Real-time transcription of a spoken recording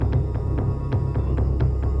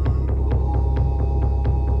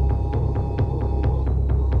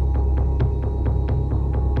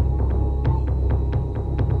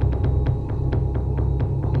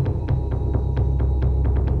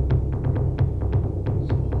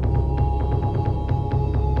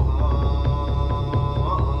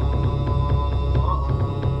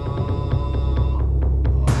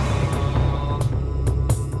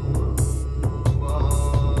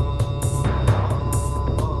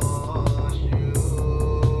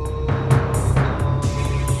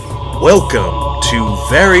Welcome to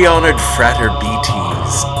Very Honored Frater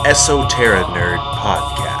BT's Esoterra Nerd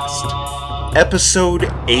Podcast, Episode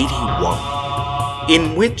 81,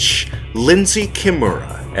 in which Lindsay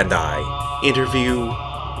Kimura and I interview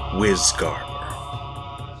Wiz Garber.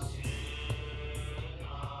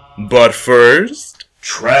 But first,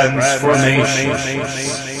 Transformation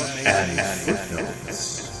and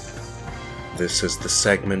Footnotes. This is the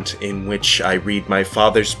segment in which I read my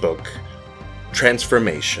father's book,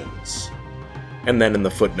 Transformations, and then in the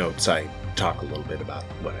footnotes I talk a little bit about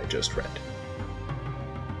what I just read.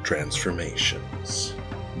 Transformations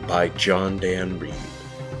by John Dan Reed.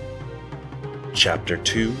 Chapter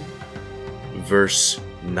 2, verse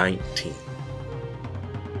 19.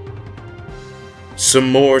 Some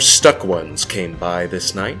more stuck ones came by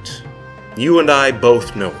this night. You and I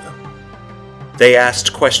both know them. They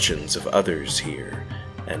asked questions of others here,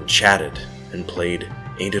 and chatted and played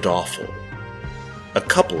Ain't It Awful. A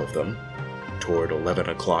couple of them, toward 11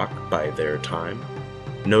 o'clock by their time,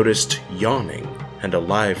 noticed yawning and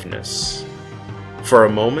aliveness. For a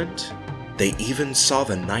moment, they even saw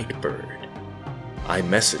the night bird. I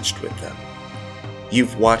messaged with them.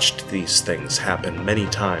 You've watched these things happen many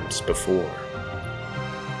times before.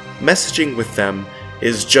 Messaging with them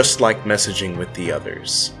is just like messaging with the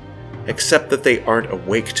others, except that they aren't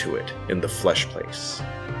awake to it in the flesh place.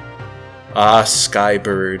 Ah,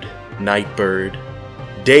 skybird, nightbird,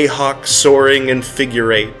 dayhawk soaring in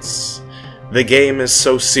figure eights, the game is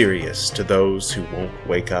so serious to those who won't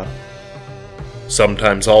wake up.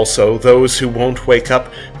 Sometimes also, those who won't wake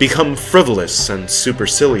up become frivolous and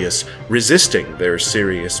supercilious, resisting their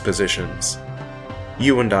serious positions.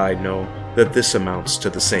 You and I know that this amounts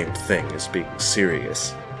to the same thing as being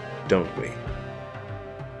serious, don't we?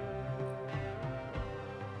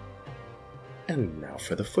 And now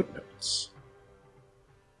for the footnotes.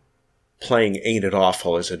 Playing Ain't It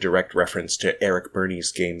Awful is a direct reference to Eric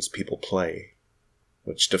Berney's games people play,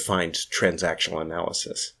 which defined transactional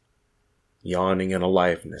analysis. Yawning and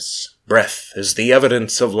aliveness. Breath is the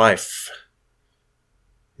evidence of life.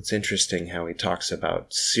 It's interesting how he talks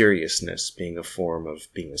about seriousness being a form of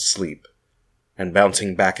being asleep, and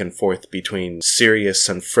bouncing back and forth between serious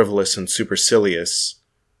and frivolous and supercilious,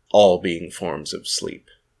 all being forms of sleep.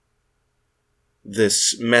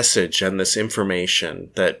 This message and this information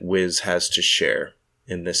that Wiz has to share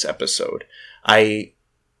in this episode, I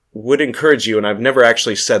would encourage you, and I've never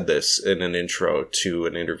actually said this in an intro to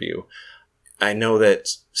an interview. I know that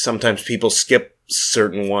sometimes people skip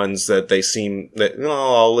certain ones that they seem that,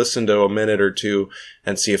 I'll listen to a minute or two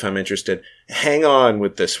and see if I'm interested. Hang on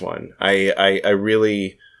with this one. I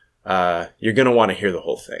really, you're going to want to hear the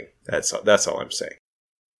whole thing. That's all I'm saying.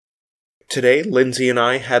 Today, Lindsay and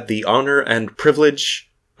I had the honor and privilege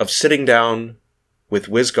of sitting down with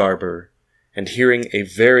Wiz Garber and hearing a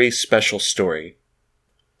very special story.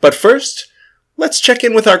 But first, let's check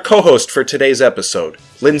in with our co-host for today's episode,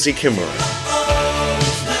 Lindsay Kimura.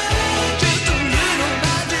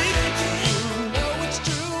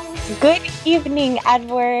 Good evening,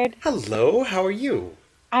 Edward. Hello, how are you?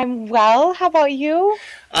 I'm well. How about you?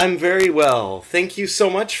 I'm very well. Thank you so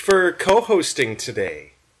much for co-hosting today.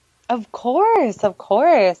 Of course.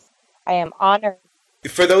 I am honored.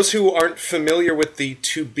 For those who aren't familiar with the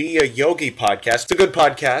To Be a Yogi podcast, it's a good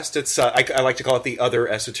podcast. It's I like to call it the Other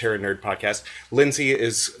Esoterra Nerd Podcast. Lindsay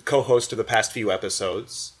is co-host of the past few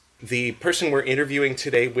episodes. The person we're interviewing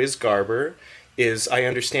today, Wiz Garber, is, I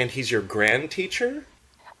understand, he's your grand teacher?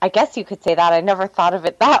 I guess you could say that. I never thought of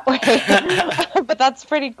it that way, but that's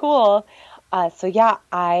pretty cool.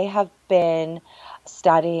 I have been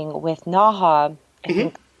studying with Naha. I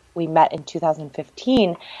think we met in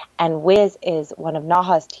 2015, and Wiz is one of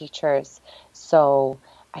Naha's teachers. So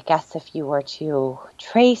I guess if you were to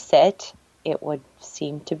trace it, it would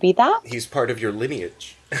seem to be that. He's part of your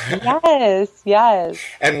lineage. Yes.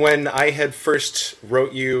 And when I had first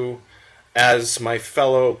wrote you as my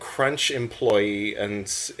fellow Crunch employee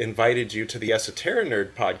and invited you to the Esoterra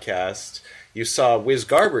Nerd podcast, you saw Wiz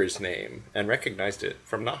Garber's name and recognized it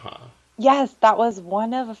from Naha. Yes, that was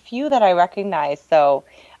one of a few that I recognized, so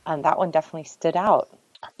that one definitely stood out.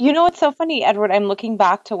 You know what's so funny, Edward? I'm looking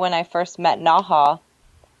back to when I first met Naha,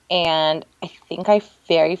 and I think I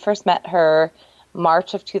very first met her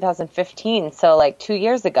March of 2015, so like 2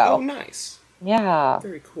 years ago. Oh, nice. Yeah.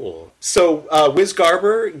 Very cool. So, Wiz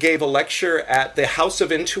Garber gave a lecture at the House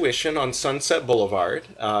of Intuition on Sunset Boulevard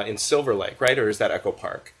in Silver Lake, right? Or is that Echo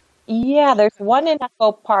Park? Yeah, there's one in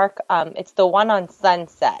Echo Park. It's the one on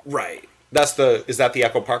Sunset. Right. Is that the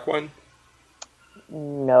Echo Park one?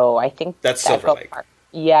 No, I think that's Silver Echo Lake. Park.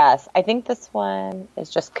 Yes, I think this one is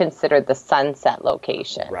just considered the Sunset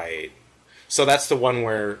location. Right. So that's the one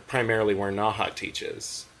where primarily where Naha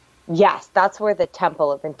teaches. Yes, that's where the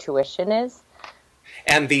Temple of Intuition is.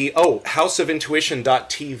 And the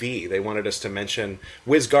houseofintuition.tv, they wanted us to mention.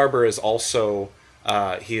 Wiz Garber is also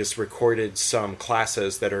he has recorded some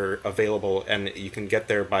classes that are available, and you can get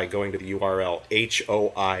there by going to the URL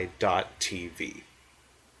hoi.tv.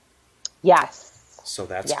 Yes. So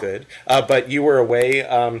that's good. But you were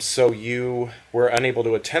away, so you were unable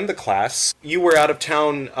to attend the class. You were out of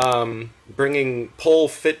town bringing pole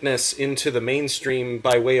fitness into the mainstream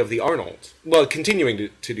by way of the Arnold. Well, continuing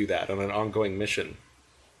to do that on an ongoing mission.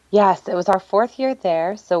 Yes, it was our 4th year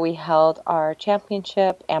there, so we held our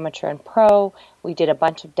championship, amateur and pro. We did a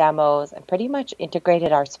bunch of demos and pretty much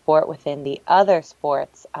integrated our sport within the other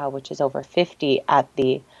sports, which is over 50 at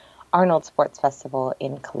the Arnold Sports Festival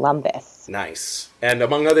in Columbus. Nice. And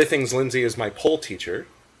among other things, Lindsay is my pole teacher.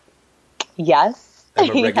 Yes. I'm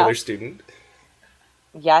a regular student.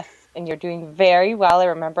 Yes, and you're doing very well. I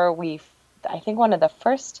remember I think one of the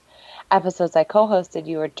first episodes I co-hosted,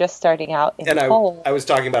 you were just starting out in the pole. I was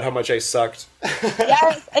talking about how much I sucked.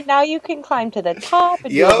 Yes, and now you can climb to the top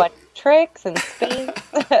and do a bunch of tricks and spins.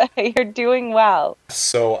 You're doing well.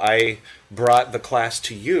 So I brought the class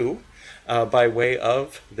to you by way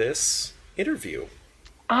of this interview.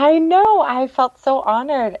 I know. I felt so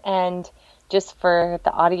honored. And just for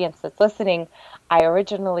the audience that's listening, I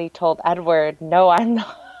originally told Edward, no, I'm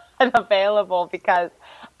not available because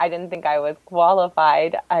I didn't think I was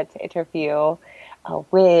qualified to interview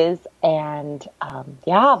Wiz. And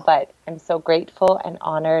but I'm so grateful and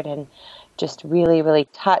honored and just really, really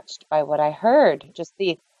touched by what I heard. Just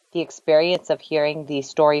the experience of hearing the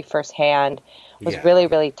story firsthand was really,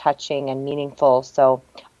 really touching and meaningful. So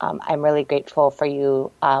I'm really grateful for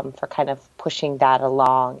you for kind of pushing that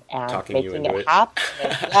along and making it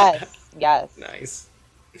happen. Yes. Nice.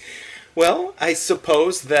 Well, I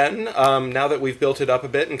suppose then, now that we've built it up a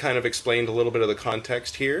bit and kind of explained a little bit of the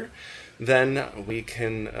context here, then we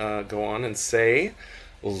can go on and say,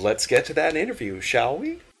 let's get to that interview, shall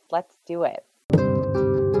we? Let's do it.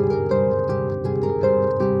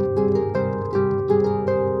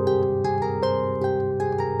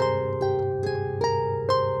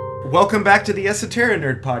 Welcome back to the Esoteric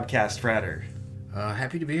Nerd Podcast, Frater.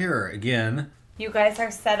 Happy to be here again. You guys are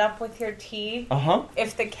set up with your tea. Uh-huh.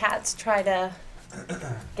 If the cats try to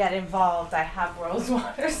get involved, I have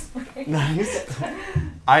rosewater spray. Nice.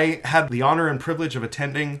 I had the honor and privilege of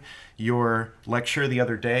attending your lecture the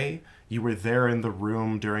other day. You were there in the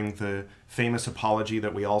room during the famous apology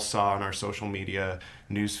that we all saw on our social media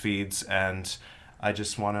news feeds, and I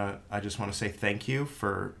just want to say thank you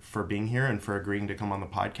for being here and for agreeing to come on the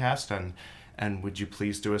podcast, and would you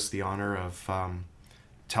please do us the honor of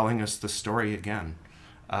telling us the story again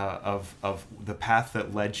of the path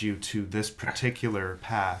that led you to this particular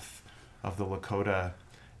path of the Lakota,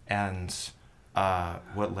 and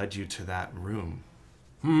what led you to that room?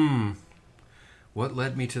 What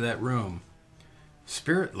led me to that room?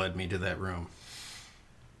 Spirit led me to that room.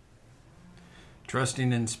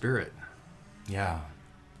 Trusting in spirit. Yeah.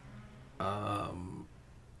 And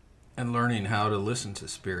learning how to listen to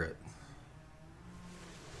spirit.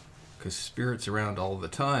 Because spirit's around all the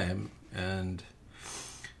time, and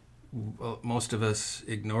most of us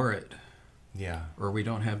ignore it. Yeah. Or we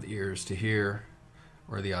don't have the ears to hear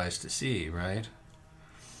or the eyes to see, right?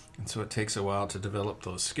 And so it takes a while to develop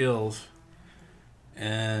those skills.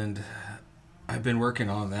 And I've been working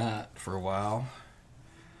on that for a while.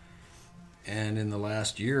 And in the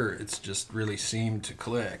last year, it's just really seemed to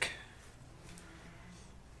click.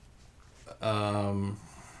 I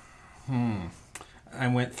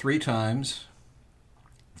went 3 times,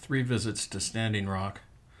 3 visits to Standing Rock.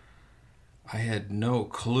 I had no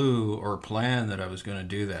clue or plan that I was going to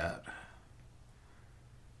do that.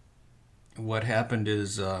 What happened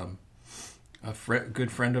is a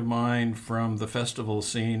good friend of mine from the festival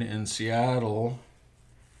scene in Seattle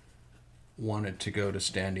wanted to go to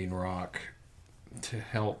Standing Rock to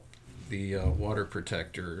help the water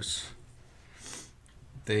protectors.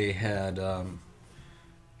 They had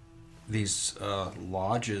these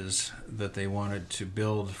lodges that they wanted to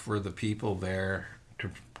build for the people there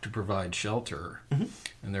to provide shelter. Mm-hmm.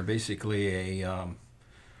 And they're basically a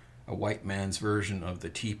white man's version of the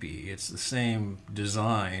teepee. It's the same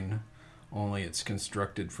design, only it's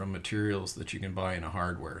constructed from materials that you can buy in a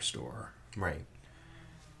hardware store. Right.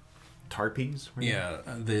 Tarpies? Yeah,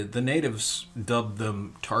 the natives dubbed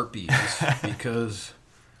them tarpies because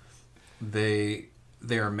they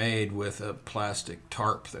are made with a plastic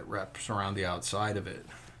tarp that wraps around the outside of it.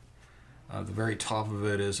 The very top of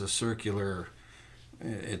it is a circular,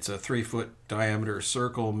 it's a 3-foot diameter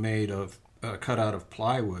circle made of cut out of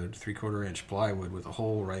plywood, 3/4 inch plywood with a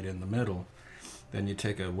hole right in the middle. Then you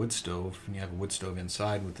take a wood stove, and you have a wood stove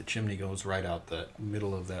inside with the chimney goes right out the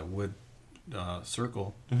middle of that wood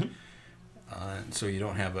circle. Mm-hmm. And so you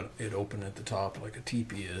don't have it open at the top like a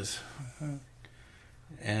teepee is.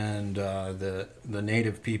 And the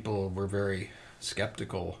native people were very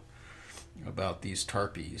skeptical about these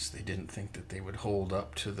tarpies. They didn't think that they would hold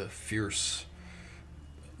up to the fierce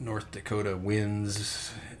North Dakota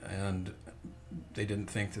winds, and they didn't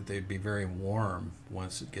think that they'd be very warm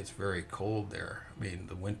once it gets very cold there. I mean,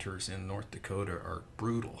 the winters in North Dakota are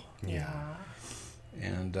brutal. Yeah.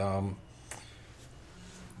 And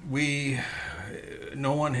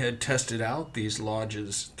no one had tested out these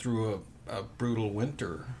lodges through a brutal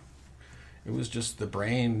winter. It was just the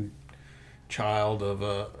brain child of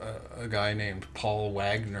a guy named Paul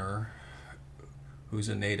Wagner, who's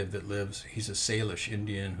a native that he's a Salish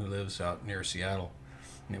Indian who lives out near Seattle.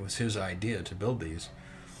 And it was his idea to build these.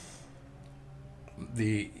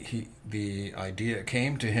 The idea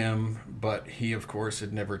came to him, but he, of course,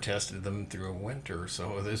 had never tested them through a winter.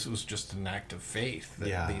 So this was just an act of faith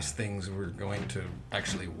that these things were going to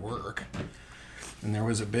actually work. And there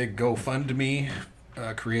was a big GoFundMe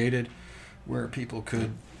created where people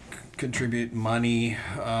could contribute money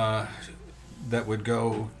that would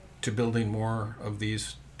go to building more of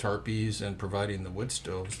these tarpies and providing the wood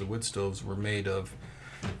stoves. The wood stoves were made of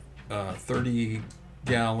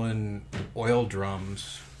 30-gallon oil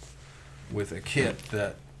drums with a kit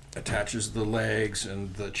that attaches the legs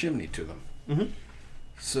and the chimney to them. Mm-hmm.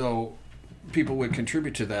 So people would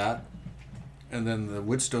contribute to that, and then the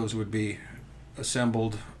wood stoves would be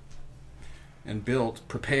assembled and built,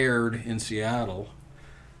 prepared in Seattle,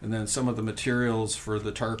 and then some of the materials for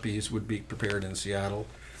the tarpies would be prepared in Seattle,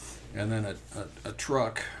 and then a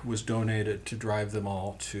truck was donated to drive them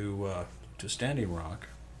all to Standing Rock.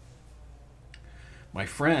 My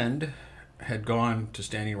friend had gone to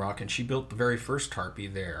Standing Rock, and she built the very first tarpie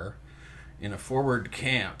there in a forward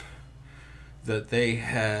camp that they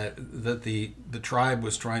had, that the tribe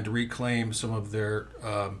was trying to reclaim some of their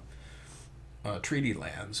treaty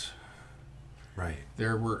lands. Right.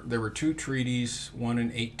 There were two treaties, one in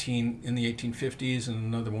the 1850s and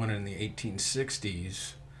another one in the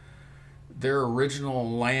 1860s. Their original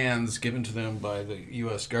lands given to them by the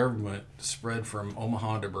U.S. government spread from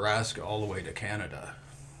Omaha, Nebraska, all the way to Canada.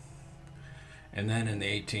 And then in the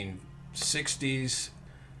 1860s,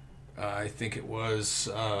 I think it was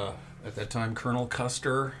at that time Colonel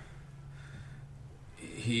Custer.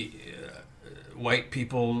 White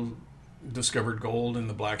people discovered gold in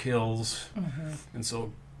the Black Hills, and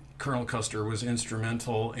so Colonel Custer was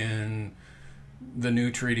instrumental in the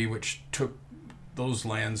new treaty, which took those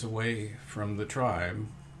lands away from the tribe,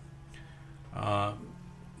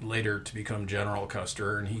 later to become General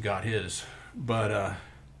Custer, and he got his. But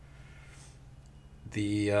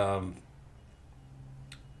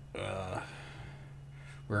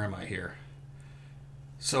where am I here?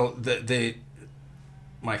 So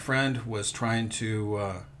my friend was trying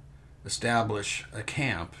to establish a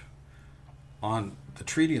camp on the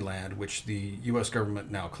treaty land, which the U.S.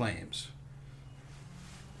 government now claims.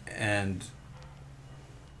 And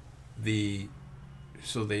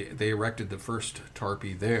so they erected the first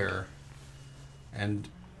tarpie there, and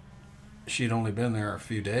she'd only been there a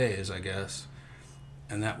few days, I guess,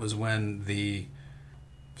 and that was when the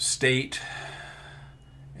state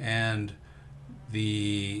and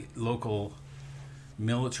the local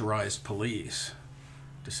militarized police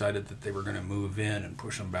decided that they were going to move in and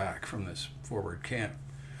push them back from this forward camp.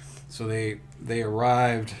 So they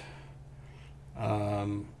arrived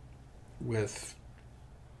with,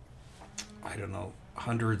 I don't know,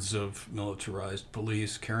 hundreds of militarized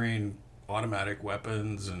police carrying automatic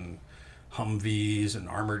weapons and Humvees and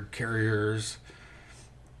armored carriers,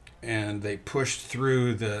 and they pushed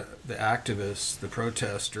through the activists, the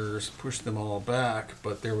protesters, pushed them all back.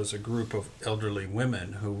 But there was a group of elderly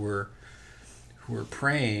women who were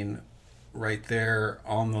praying right there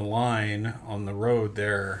on the line on the road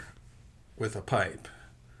there with a pipe,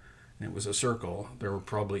 and it was a circle. There were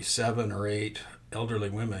probably 7 or 8 elderly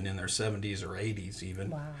women in their 70s or 80s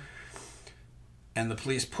even. Wow. And the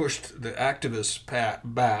police pushed the activists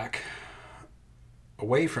back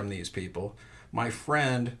away from these people. My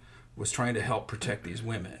friend was trying to help protect these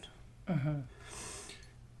women.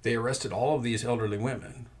 They arrested all of these elderly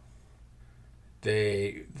women.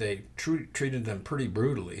 They treated them pretty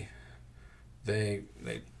brutally. They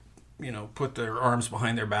put their arms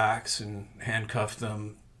behind their backs and handcuffed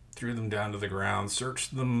them, threw them down to the ground,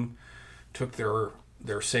 searched them, took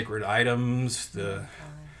their sacred items, the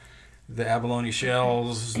abalone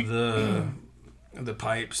shells, the the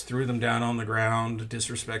pipes, threw them down on the ground,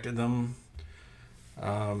 disrespected them,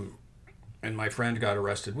 and my friend got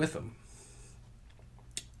arrested with them.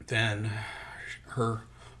 Then her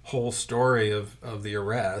whole story of the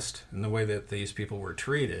arrest and the way that these people were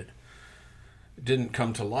treated didn't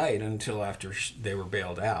come to light until after they were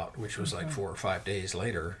bailed out, which was like 4 or 5 days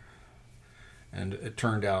later. And it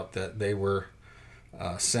turned out that they were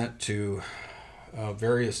sent to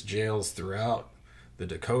various jails throughout the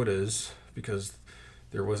Dakotas because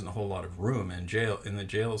there wasn't a whole lot of room in the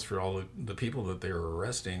jails for all the people that they were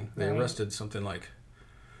arresting. They arrested something like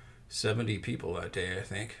 70 people that day, I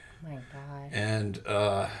think. Oh my God. And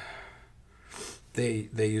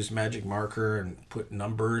they used magic marker and put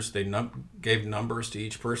numbers. They gave numbers to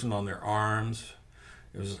each person on their arms.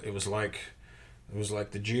 It was like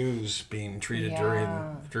the Jews being treated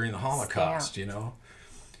during the Holocaust, you know.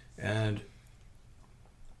 And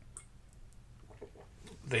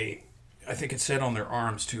I think it said on their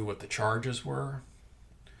arms too what the charges were.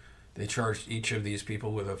 They charged each of these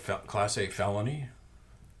people with a Class A felony,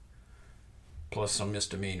 plus some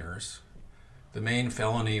misdemeanors. The main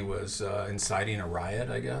felony was inciting a riot,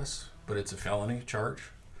 I guess, but it's a felony charge.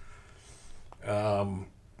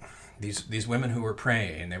 These women who were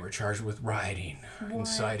praying, they were charged with rioting,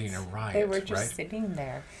 inciting a riot. They were just sitting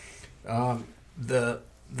there. The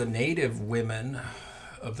native women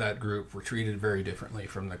of that group were treated very differently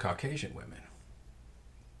from the Caucasian women,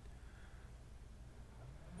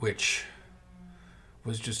 which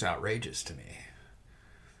was just outrageous to me.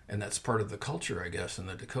 And that's part of the culture, I guess, in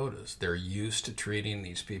the Dakotas. They're used to treating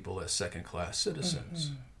these people as second-class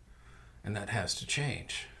citizens, and that has to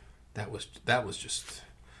change. That was just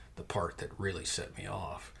the part that really set me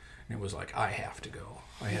off. And it was like, I have to go.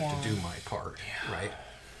 I have to do my part, right?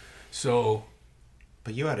 So...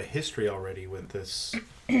 But you had a history already with this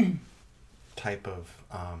type of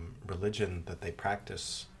religion that they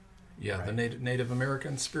practice. Yeah, right? The Native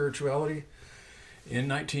American spirituality. In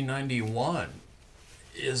 1991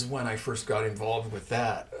 is when I first got involved with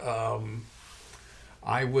that.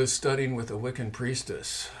 I was studying with a Wiccan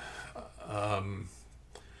priestess.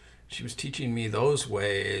 She was teaching me those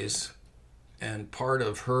ways, and part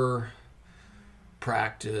of her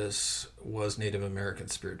practice was Native American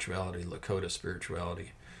spirituality, Lakota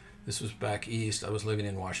spirituality. This was back east. I was living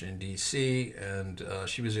in Washington, D.C., and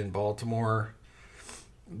she was in Baltimore.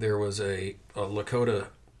 There was a Lakota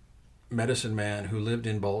medicine man who lived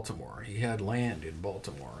in Baltimore. He had land in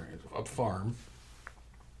Baltimore, a farm,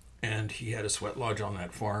 and he had a sweat lodge on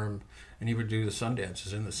that farm, and he would do the sun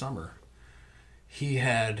dances in the summer. He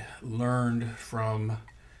had learned from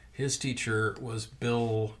his teacher was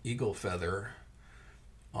Bill Eaglefeather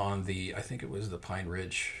on I think it was the Pine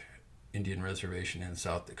Ridge Indian Reservation in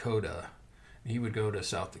South Dakota. He would go to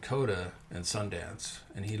South Dakota and Sundance,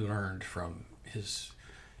 and he learned from his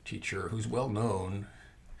teacher, who's well known.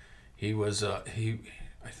 He was I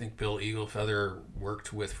think Bill Eaglefeather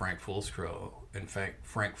worked with Frank Foolscrow. In fact,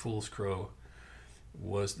 Frank Foolscrow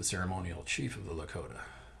was the ceremonial chief of the Lakota.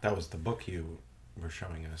 That was the book you were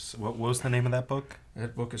showing us. What was the name of that book?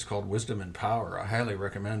 That book is called Wisdom and Power. I highly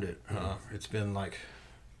recommend it. It's been like,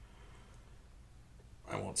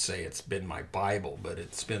 I won't say it's been my Bible, but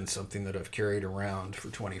it's been something that I've carried around for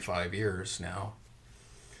 25 years now.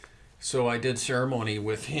 So I did ceremony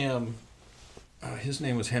with him. His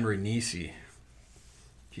name was Henry Nisi.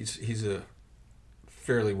 He's a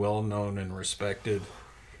fairly well-known and respected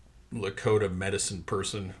Lakota medicine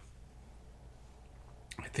person.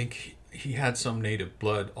 I think he had some native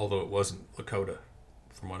blood, although it wasn't Lakota,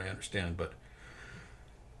 from what I understand. But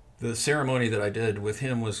the ceremony that I did with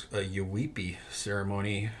him was a Yuwipi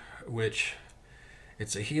ceremony, which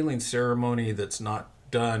it's a healing ceremony that's not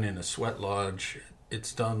done in a sweat lodge.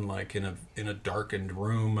 It's done like in a darkened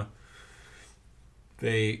room.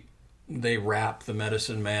 They wrap the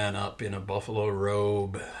medicine man up in a buffalo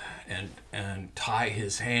robe and tie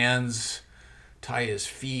his hands, tie his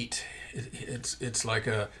feet. It's like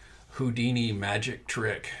a Houdini magic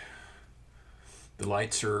trick. The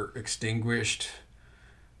lights are extinguished.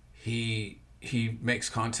 He makes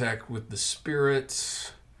contact with the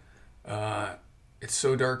spirits. It's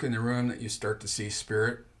so dark in the room that you start to see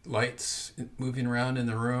spirit lights moving around in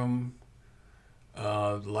the room.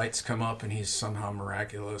 The lights come up, and he's somehow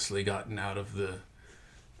miraculously gotten out of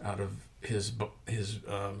his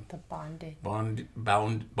the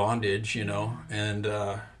bondage, you know, and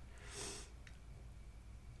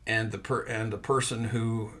the person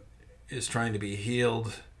who is trying to be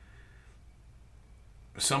healed,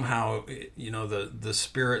 somehow, you know, the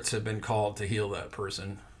spirits have been called to heal that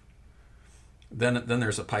person. Then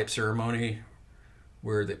there's a pipe ceremony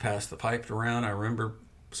where they pass the pipe around. I remember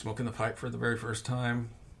smoking the pipe for the very first time.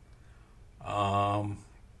 And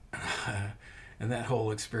that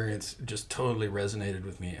whole experience just totally resonated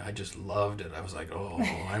with me. I just loved it. I was like, oh,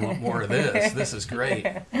 I want more of this. This is great.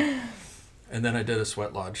 And then I did a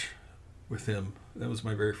sweat lodge with him. That was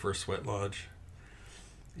my very first sweat lodge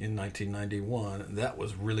in 1991. And that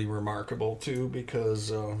was really remarkable, too,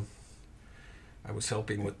 because I was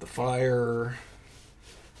helping with the fire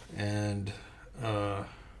and I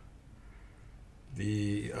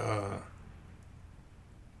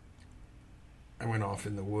went off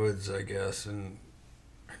in the woods, I guess, and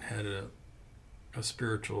had a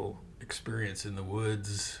spiritual experience in the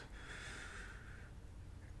woods.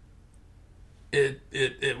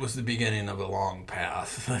 It was the beginning of a long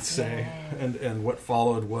path, let's say. And what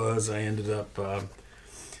followed was I ended up I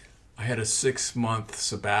had a 6-month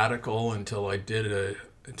sabbatical until I had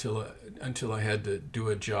to do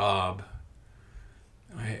a job.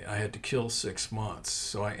 I had to kill 6 months,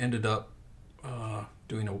 so I ended up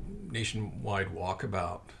doing a nationwide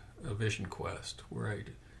walkabout, a vision quest, where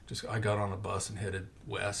I got on a bus and headed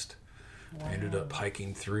west. Wow. I ended up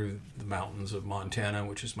hiking through the mountains of Montana,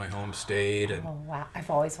 which is my home state. And oh, wow. I've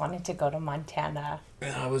always wanted to go to Montana.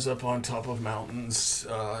 And I was up on top of mountains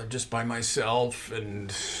just by myself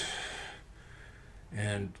and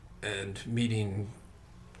meeting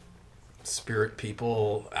spirit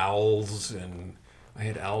people, owls, and I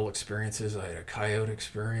had owl experiences. I had a coyote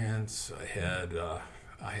experience. I had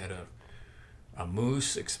a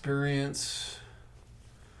moose experience.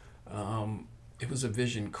 It was a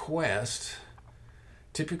vision quest.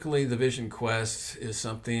 Typically, the vision quest is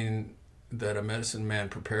something that a medicine man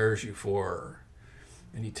prepares you for,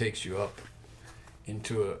 and he takes you up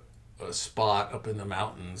into a spot up in the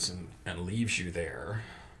mountains and leaves you there,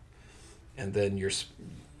 and then you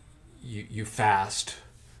fast,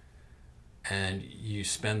 and you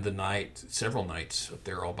spend the night, several nights up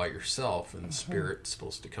there all by yourself, and the spirit's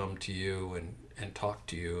supposed to come to you and talk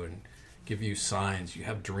to you and give you signs. You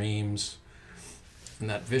have dreams. And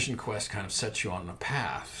that vision quest kind of sets you on a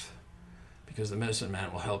path, because the medicine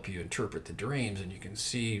man will help you interpret the dreams, and you can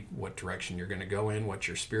see what direction you're going to go in, what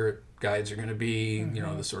your spirit guides are going to be,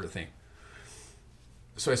 this sort of thing.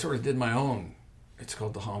 So I sort of did my own. It's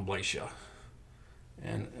called the Hamblacia.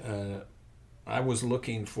 And I was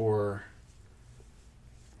looking for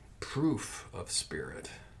proof of spirit.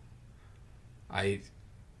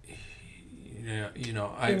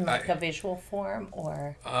 In like a visual form,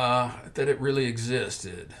 or that it really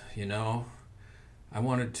existed. I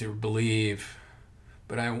wanted to believe,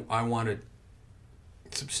 but I wanted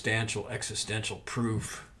substantial existential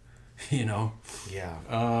proof. Yeah.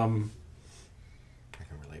 I can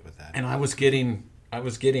relate with that. And I was getting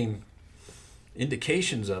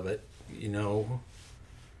indications of it,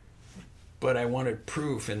 but I wanted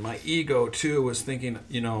proof, and my ego too was thinking,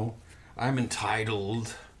 I'm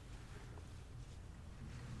entitled.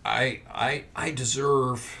 I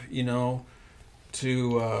deserve,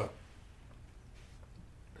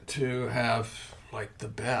 to have like the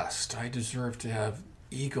best. I deserve to have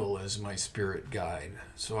Eagle as my spirit guide.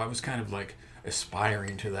 So I was kind of like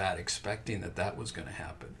aspiring to that, expecting that was going to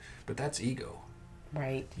happen. But that's ego.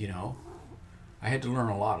 Right. I had to learn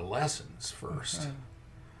a lot of lessons first.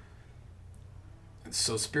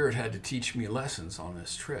 So spirit had to teach me lessons on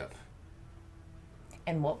this trip.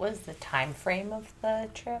 And what was the time frame of the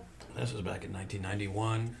trip? This was back in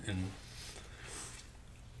 1991, and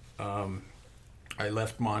I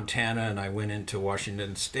left Montana and I went into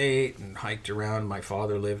Washington State and hiked around. My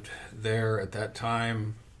father lived there at that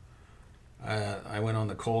time. I went on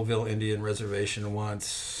the Colville Indian Reservation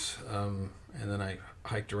once, and then I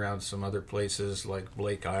hiked around some other places like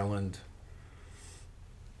Blake Island.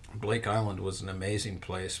 Blake Island was an amazing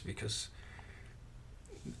place because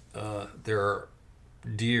there are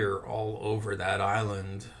deer all over that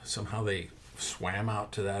island. Somehow they swam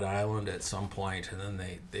out to that island at some point, and then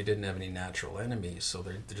they didn't have any natural enemies, so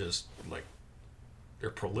they're just like, they're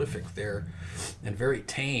prolific there and very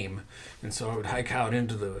tame. And so I would hike out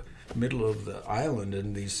into the middle of the island,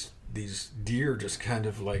 and these deer just kind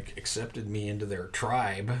of like accepted me into their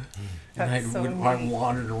tribe. And I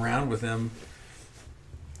wandered around with them.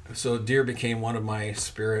 So deer became one of my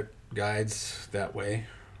spirit guides that way.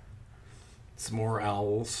 Some more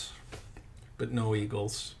owls, but no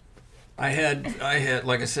eagles. I had,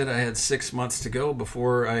 like I said, I had 6 months to go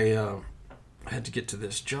before I had to get to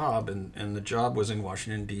this job, and the job was in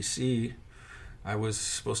Washington, D.C. I was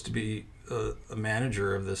supposed to be a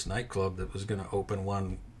manager of this nightclub that was going to open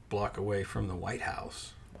one block away from the White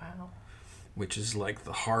House. Wow. Which is like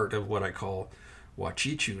the heart of what I call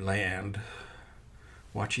Wachichu land.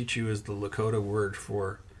 Wachichu is the Lakota word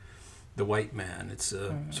for the white man. It's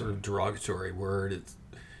a sort of derogatory word. It's,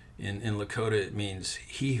 in Lakota, it means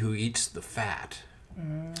he who eats the fat.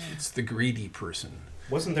 It's the greedy person.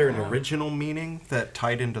 Wasn't there an original meaning that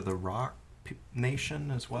tied into the Rock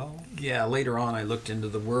Nation as well? Yeah, later on I looked into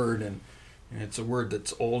the word, and it's a word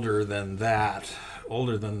that's older than that,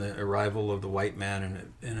 older than the arrival of the white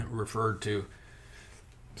man, and it referred to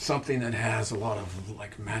something that has a lot of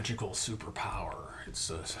like magical superpower. It's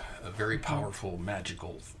a very powerful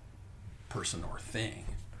magical person or thing.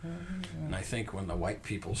 And I think when the white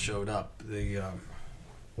people showed up, they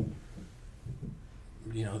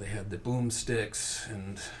they had the boomsticks,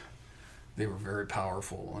 and they were very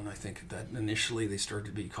powerful. And I think that initially they started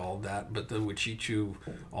to be called that, but the Wichichu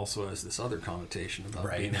also has this other connotation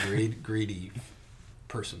about being a greedy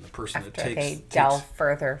person, the person After that takes... they delve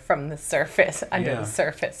further from the surface, under the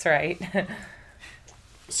surface, right?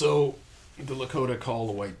 So the Lakota call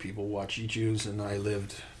the white people Wachichus, and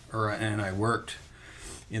I worked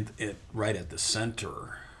right at the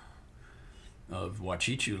center of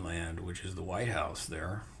Wachichu land, which is the White House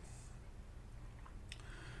there.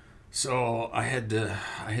 So I had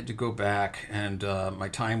to go back, and my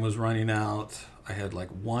time was running out. I had like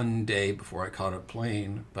 1 day before I caught a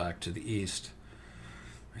plane back to the east.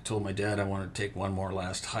 I told my dad I wanted to take one more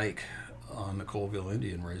last hike on the Colville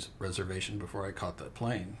Indian Reservation before I caught that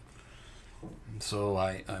plane. And so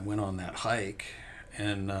I went on that hike,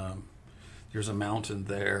 and there's a mountain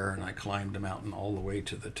there, and I climbed the mountain all the way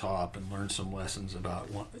to the top and learned some lessons about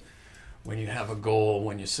when you have a goal,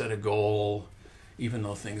 when you set a goal, even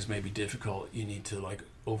though things may be difficult, you need to like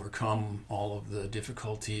overcome all of the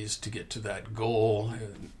difficulties to get to that goal.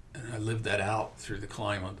 And I lived that out through the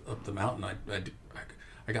climb up the mountain.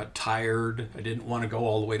 I got tired. I didn't want to go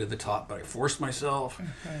all the way to the top, but I forced myself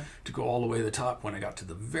to go all the way to the top. When I got to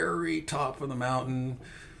the very top of the mountain,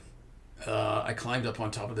 I climbed up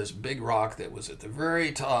on top of this big rock that was at the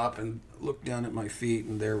very top and looked down at my feet,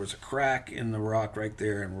 and there was a crack in the rock right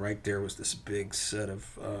there, and right there was this big set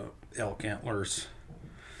of elk antlers.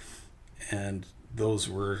 And those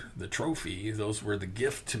were the trophy. Those were the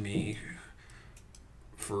gift to me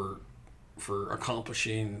for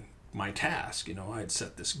accomplishing my task. I had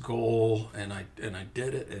set this goal, and I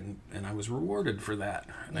did it, and I was rewarded for that.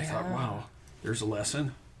 And I thought, wow, there's a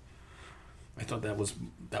lesson. I thought that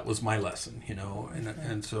was my lesson,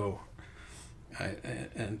 and so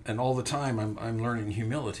and all the time I'm learning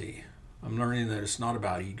humility. I'm learning that it's not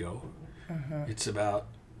about ego. It's about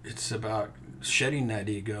shedding that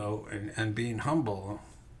ego and being humble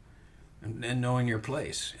and knowing your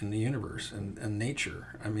place in the universe and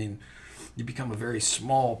nature. I mean, you become a very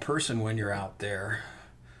small person when you're out there.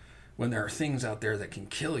 When there are things out there that can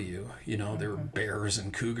kill you, there are bears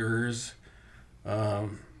and cougars.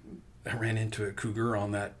 I ran into a cougar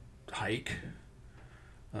on that hike,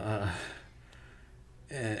 and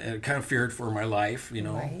kind of feared for my life,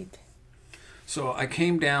 Right. So I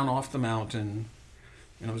came down off the mountain,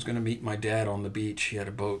 and I was going to meet my dad on the beach. He had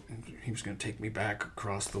a boat, and he was going to take me back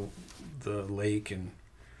across the lake, and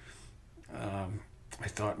I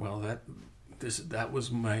thought, well, that was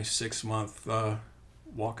my 6-month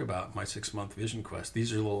walkabout, my 6-month vision quest.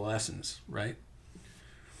 These are the lessons, right,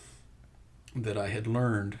 that I had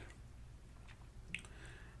learned.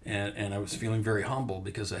 And I was feeling very humble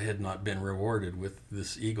because I had not been rewarded with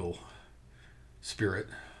this eagle spirit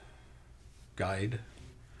guide.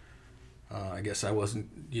 I guess I wasn't,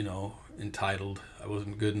 entitled. I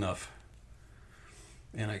wasn't good enough.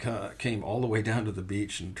 And I came all the way down to the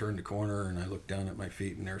beach and turned a corner, and I looked down at my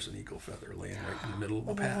feet, and there's an eagle feather laying right in the middle of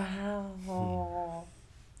the path. Wow.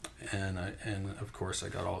 And of course I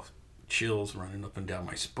got all chills running up and down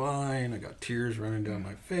my spine. I got tears running down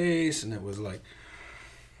my face, and it was like,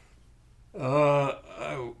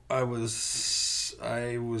 I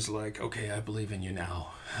was like, okay, I believe in you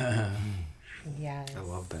now. Yes. I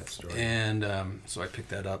love that story. And so I picked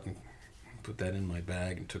that up and put that in my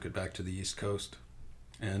bag and took it back to the East Coast,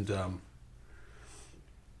 and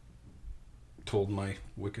told my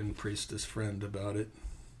Wiccan priestess friend about it.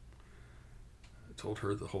 I told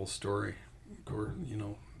her the whole story.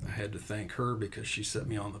 I had to thank her because she set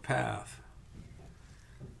me on the path.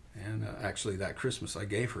 And actually, that Christmas, I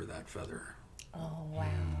gave her that feather. Oh, wow.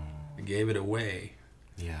 I gave it away.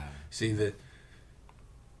 Yeah. See, the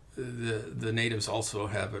natives also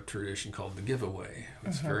have a tradition called the giveaway.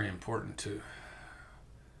 It's very important to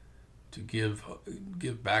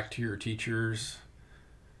give back to your teachers,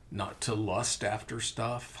 not to lust after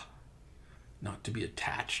stuff, not to be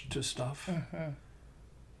attached to stuff.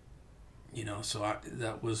 So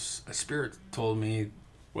that was, a spirit told me,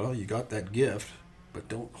 well, you got that gift, but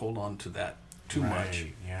don't hold on to that too much.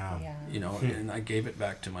 Yeah. Yeah. And I gave it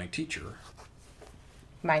back to my teacher.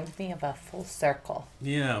 Reminds me of a full circle.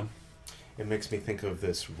 Yeah. It makes me think of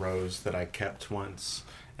this rose that I kept once,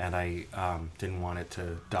 and I didn't want it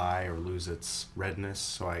to die or lose its redness,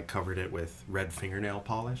 so I covered it with red fingernail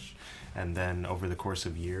polish, and then over the course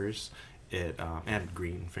of years, and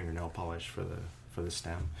green fingernail polish for the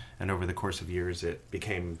stem, and over the course of years, it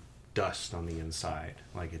became dust on the inside,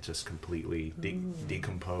 like it just completely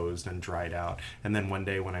decomposed and dried out. And then one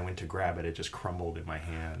day when I went to grab it, it just crumbled in my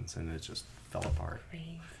hands, and it just fell apart.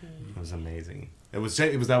 Crazy. It was amazing. That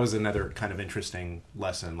was another kind of interesting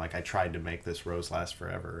lesson. Like, I tried to make this rose last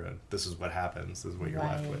forever, and this is what happens. This is what you're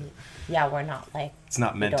left with. Yeah, we're not like, It's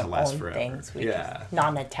not meant to last forever. Things. We Yeah. just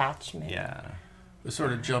non-attachment. Yeah. We're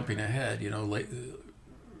sort of jumping ahead,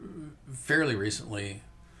 fairly recently,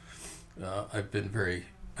 I've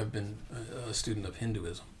been a student of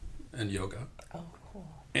Hinduism and yoga. Oh,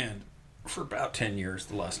 cool. And for about 10 years,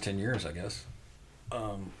 the last 10 years, I guess.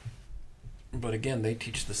 But again, they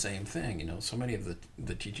teach the same thing. So many of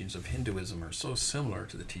the teachings of Hinduism are so similar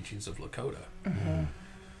to the teachings of Lakota. Mm-hmm.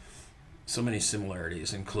 So many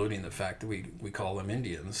similarities, including the fact that we call them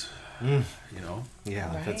Indians. Yeah,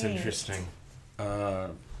 that's Right. interesting.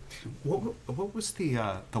 What was the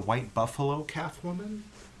white buffalo calf woman?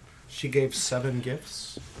 She gave 7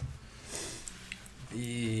 gifts.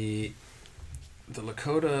 The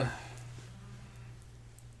Lakota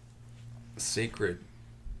sacred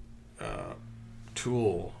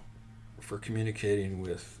tool for communicating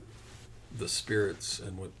with the spirits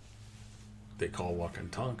and what they call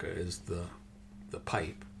Wakantanka is the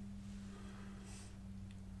pipe.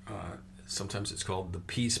 Sometimes it's called the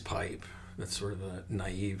peace pipe. That's sort of a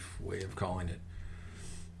naive way of calling it.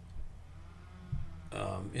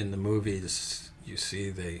 In the movies, you see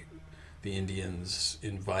the Indians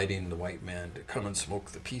inviting the white man to come and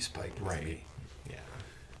smoke the peace pipe with me. Yeah.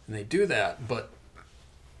 And they do that, but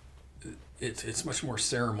it's much more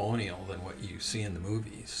ceremonial than what you see in the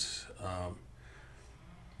movies.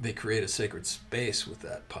 They create a sacred space with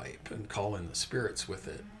that pipe and call in the spirits with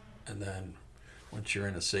it. And then once you're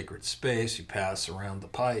in a sacred space, you pass around the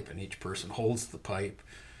pipe, and each person holds the pipe.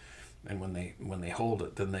 And when they hold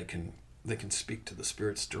it, then they can speak to the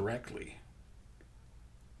spirits directly.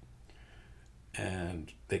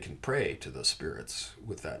 And they can pray to the spirits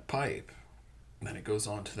with that pipe. And then it goes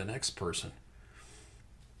on to the next person.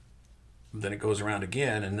 Then it goes around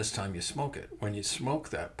again, and this time you smoke it. When you smoke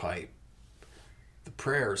that pipe, the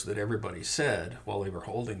prayers that everybody said while they were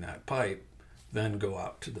holding that pipe then go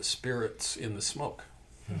out to the spirits in the smoke.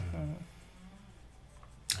 Mm-hmm.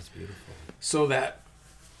 That's beautiful. So that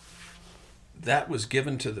was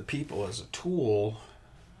given to the people as a tool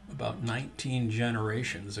about 19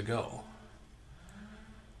 generations ago.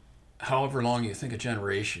 However long you think a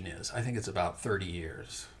generation is, I think it's about 30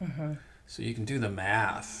 years. Mm-hmm. So you can do the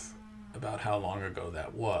math about how long ago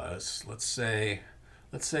that was. Let's say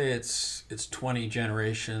it's 20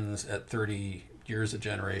 generations at 30 years a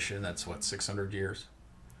generation. That's what, 600 years?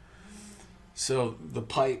 So the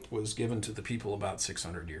pipe was given to the people about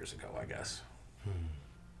 600 years ago, I guess.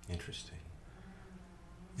 Interesting.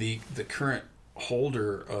 The current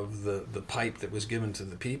holder of the pipe that was given to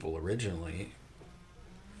the people originally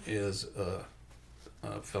is a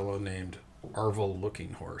fellow named Arvel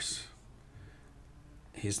Looking Horse.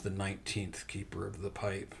 He's the 19th keeper of the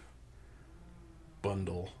pipe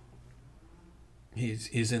bundle.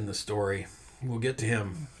 He's in the story. We'll get to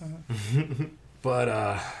him.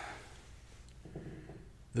 But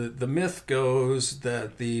the myth goes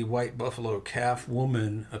that the white buffalo calf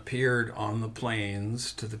woman appeared on the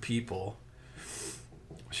plains to the people.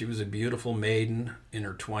 She was a beautiful maiden in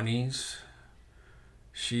her 20s.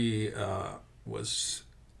 She was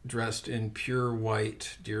dressed in pure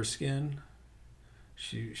white deerskin.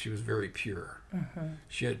 She was very pure. Mm-hmm.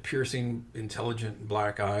 She had piercing, intelligent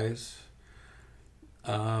black eyes.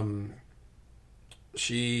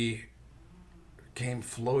 She came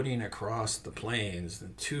floating across the plains.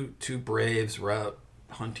 And two braves were out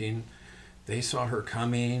hunting. They saw her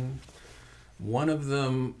coming. One of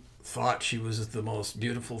them thought she was the most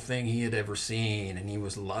beautiful thing he had ever seen, and he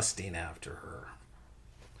was lusting after her.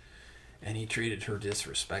 And he treated her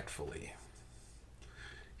disrespectfully.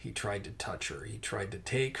 He tried to touch her. He tried to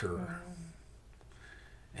take her.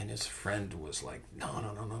 And his friend was like,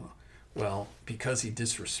 no. Well, because he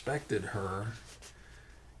disrespected her,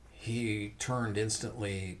 he turned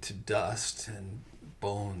instantly to dust and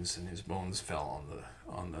bones, and his bones fell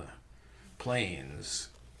on the plains.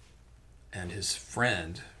 And his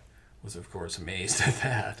friend was, of course, amazed at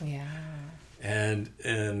that. Yeah. And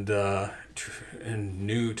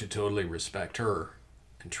knew to totally respect her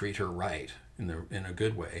and treat her right in a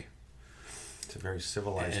good way. It's a very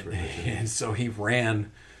civilized religion. And so he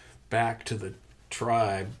ran back to the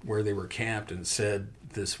tribe where they were camped and said,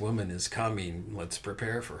 "This woman is coming, let's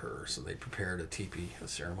prepare for her." So they prepared a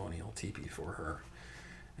ceremonial teepee for her.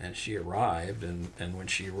 And she arrived, and when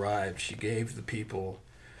she arrived, she gave the people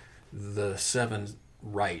the 7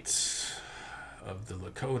 rites of the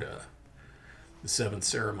Lakota, the 7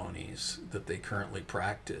 ceremonies that they currently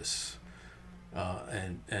practice.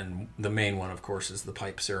 And the main one, of course, is the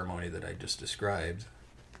pipe ceremony that I just described.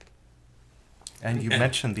 And you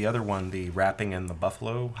mentioned the other one, the wrapping in the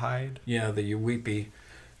buffalo hide? Yeah, the Uwipi.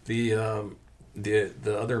 The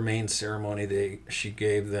other main ceremony she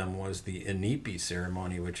gave them was the Inipi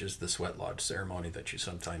ceremony, which is the sweat lodge ceremony that you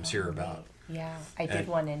sometimes hear about. Yeah, I did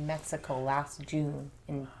one in Mexico last June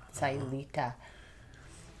in Sayulita.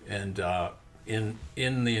 And in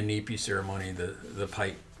the Inipi ceremony, the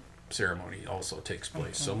pipe ceremony also takes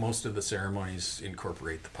place. So most of the ceremonies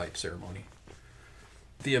incorporate the pipe ceremony.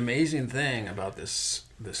 The amazing thing about this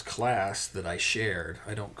class that I shared,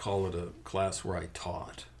 I don't call it a class where I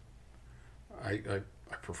taught. I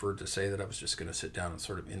preferred to say that I was just going to sit down and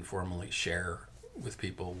sort of informally share with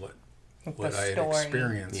people what I had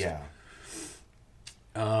experienced. Yeah.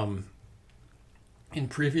 In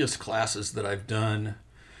previous classes that I've done,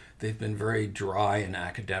 they've been very dry and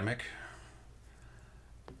academic.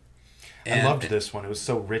 I loved this one. It was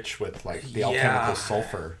so rich with the alchemical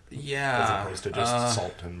sulfur, as opposed to just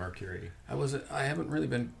salt and mercury. I haven't really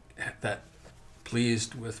been that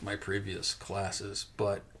pleased with my previous classes,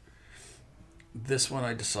 but this one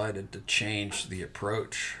I decided to change the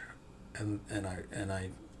approach, and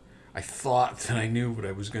I thought that I knew what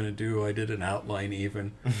I was going to do. I did an outline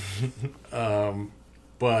even,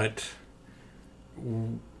 but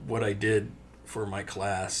what I did for my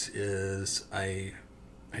class is I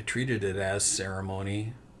treated it as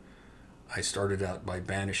ceremony. I started out by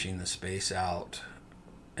banishing the space out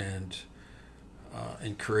and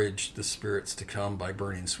encouraged the spirits to come by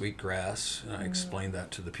burning sweetgrass. And I explained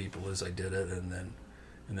that to the people as I did it. And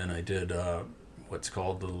then I did what's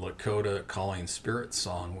called the Lakota calling spirit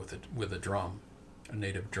song with a drum, a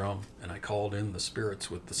native drum. And I called in the spirits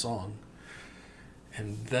with the song.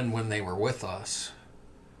 And then when they were with us,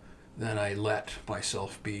 then I let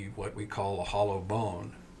myself be what we call a hollow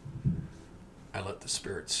bone. I let the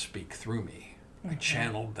spirits speak through me. I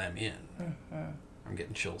channeled them in. I'm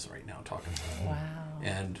getting chills right now talking about it.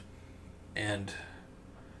 Wow. And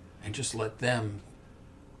just let them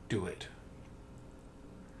do it.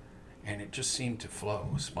 And it just seemed to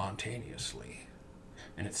flow spontaneously.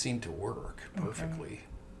 And it seemed to work perfectly.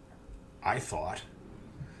 I thought.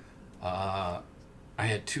 I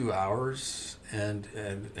had 2 hours, and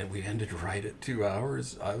we ended right at 2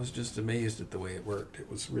 hours. I was just amazed at the way it worked. It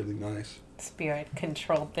was really nice. Spirit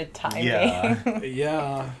controlled the timing. Yeah.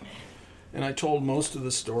 Yeah. And I told most of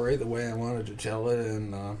the story the way I wanted to tell it,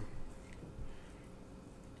 and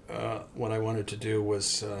what I wanted to do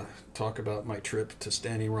was talk about my trip to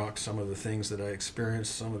Standing Rock, some of the things that I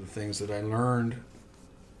experienced, some of the things that I learned.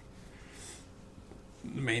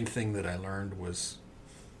 The main thing that I learned was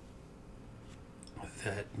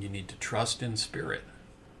that you need to trust in spirit.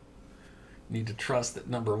 You need to trust that,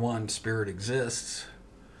 number one, spirit exists,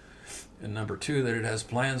 and number two, that it has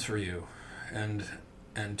plans for you, and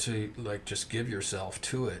to just give yourself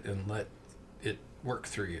to it and let it work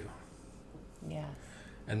through you. Yeah.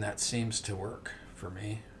 And that seems to work for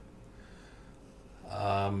me.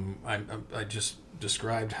 I just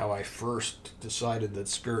described how I first decided that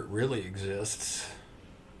spirit really exists,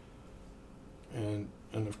 and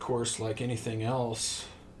of course, like anything else,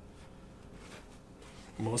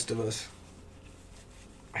 most of us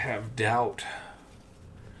have doubt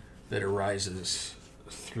that arises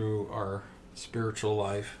through our spiritual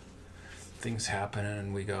life. Things happen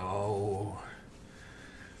and we go, oh,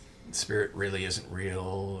 spirit really isn't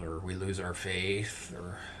real, or we lose our faith,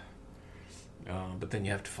 or but then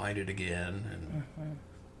you have to find it again.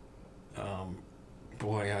 And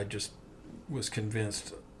boy, I just was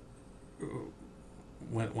convinced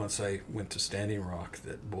once I went to Standing Rock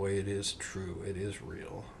that, boy, it is true, it is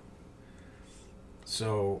real.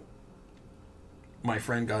 So my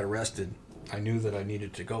friend got arrested. I knew that I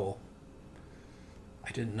needed to go.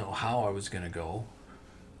 I didn't know how I was going to go.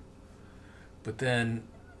 But then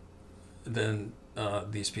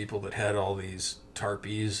these people that had all these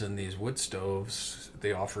tarpies and these wood stoves,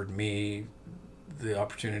 they offered me the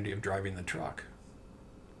opportunity of driving the truck.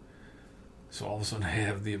 So all of a sudden I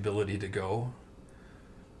have the ability to go.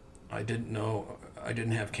 I didn't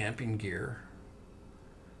have camping gear.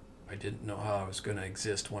 I didn't know how I was going to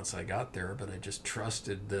exist once I got there, but I just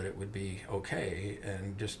trusted that it would be okay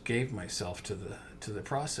and just gave myself to the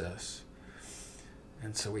process.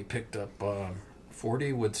 And so we picked up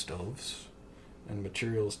 40 wood stoves and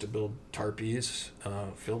materials to build tarpies,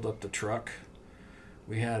 filled up the truck.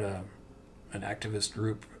 We had an activist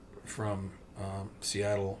group from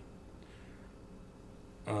Seattle.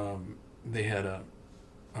 They had a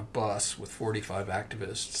bus with 45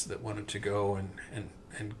 activists that wanted to go and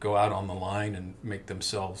go out on the line and make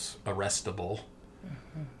themselves arrestable,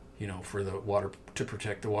 for the water, to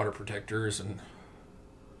protect the water protectors. And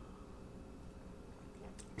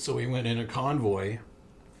so we went in a convoy,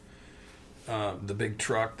 the big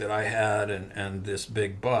truck that I had and this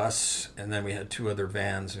big bus, and then we had 2 other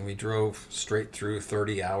vans, and we drove straight through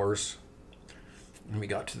 30 hours, and we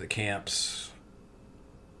got to the camps,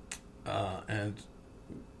 and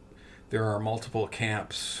there are multiple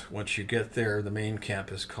camps. Once you get there, the main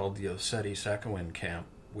camp is called the Oceti-Sakowin camp,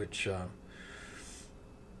 which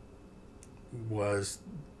was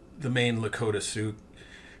the main Lakota Sioux.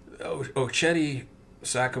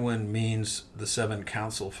 Oceti-Sakowin means the 7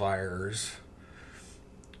 council fires.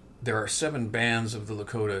 There are 7 bands of the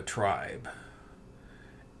Lakota tribe,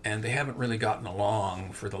 and they haven't really gotten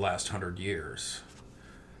along for the last 100 years.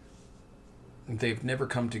 They've never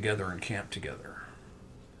come together and camped together.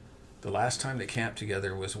 The last time they camped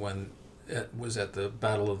together was when it was at the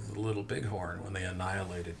Battle of the Little Bighorn, when they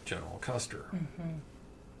annihilated General Custer.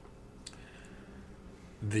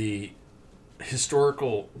 The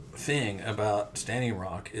historical thing about Standing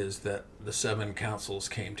Rock is that the 7 councils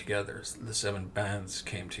came together, the 7 bands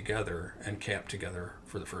came together and camped together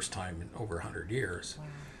for the first time in over 100 years. Wow.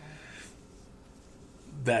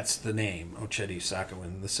 That's the name,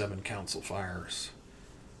 Oceti-Sakowin, the 7 council fires.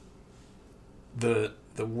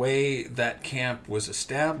 The way that camp was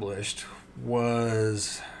established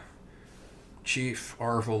was Chief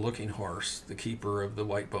Arvil Looking Horse, the keeper of the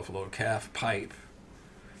White Buffalo Calf pipe.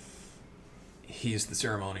 He's the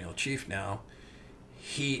ceremonial chief now.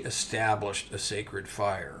 He established a sacred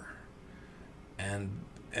fire. And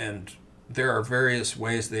there are various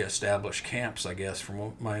ways they establish camps, I guess,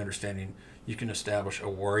 from my understanding. You can establish a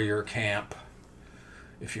warrior camp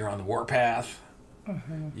if you're on the warpath.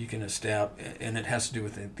 You can establish, and it has to do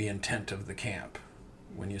with the intent of the camp.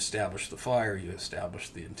 When you establish the fire, you establish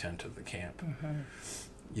the intent of the camp.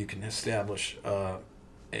 You can establish a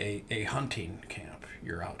hunting camp.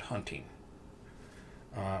 You're out hunting.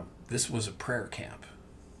 This was a prayer camp.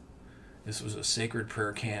 This was a sacred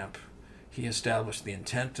prayer camp. He established the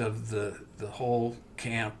intent of the whole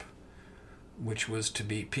camp, which was to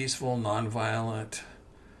be peaceful, nonviolent,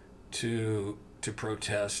 to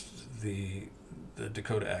protest the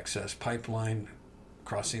Dakota Access Pipeline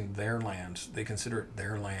crossing their lands. They consider it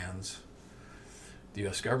their lands. The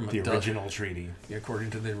U.S. government does. The original treaty.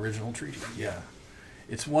 According to the original treaty, yeah.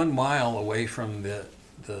 It's 1 mile away from the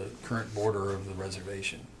current border of the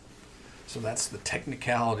reservation. So that's the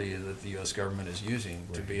technicality that the U.S. government is using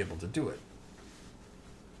to be able to do it.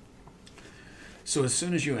 So as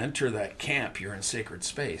soon as you enter that camp, you're in sacred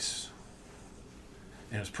space.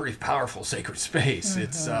 And it's pretty powerful sacred space.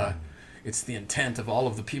 It's the intent of all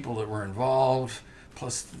of the people that were involved,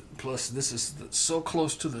 plus this is so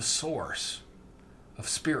close to the source of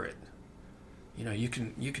spirit. You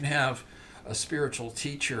can have a spiritual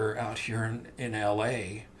teacher out here in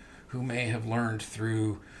LA who may have learned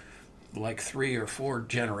through like 3 or 4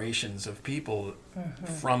 generations of people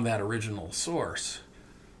from that original source.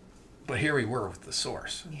 But here we were with the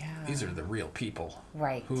source. Yeah. These are the real people,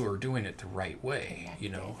 right, who are doing it the right way,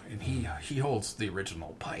 And he holds the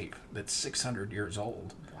original pipe that's 600 years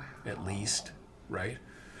old, at least, right?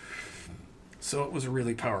 So it was a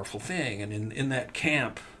really powerful thing. And in that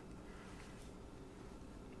camp,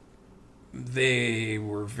 they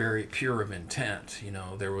were very pure of intent.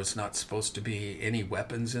 There was not supposed to be any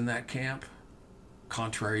weapons in that camp,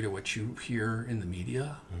 contrary to what you hear in the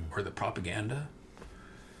media or the propaganda.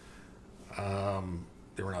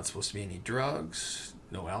 There were not supposed to be any drugs,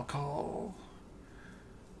 no alcohol.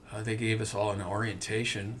 They gave us all an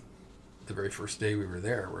orientation the very first day we were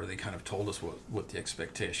there, where they kind of told us what the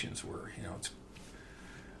expectations were.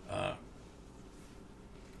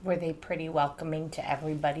 Were they pretty welcoming to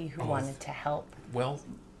everybody who wanted to help? Well,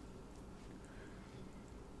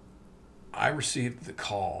 I received the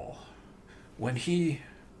call when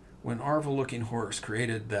Arvil Looking Horse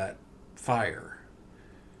created that fire.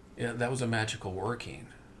 Yeah, that was a magical working.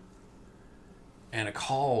 And a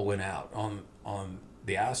call went out on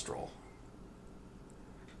the astral.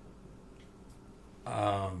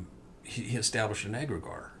 He established an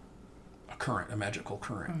egregore, a magical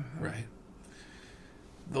current, right?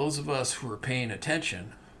 those of us who were paying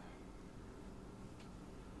attention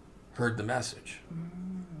heard the message,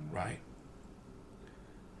 right?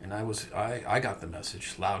 And I got the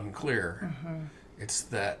message loud and clear. It's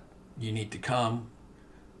that you need to come.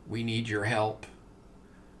 We need your help.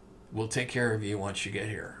 We'll take care of you once you get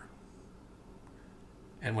here.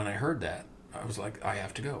 And when I heard that, I was like, I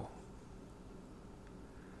have to go.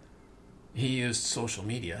 He used social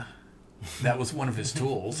media. That was one of his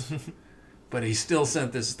tools. But he still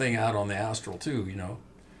sent this thing out on the astral too, you know.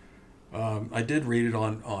 I did read it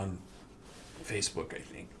on Facebook, I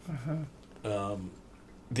think.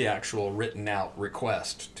 The actual written out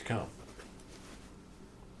request to come.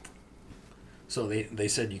 So they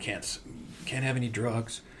said you can't have any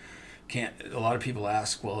drugs. A lot of people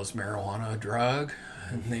ask, well, is marijuana a drug?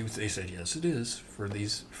 And they said yes, it is for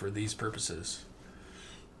these purposes.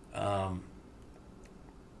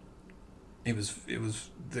 It was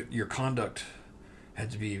your conduct had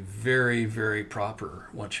to be very, very proper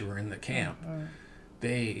once you were in the camp.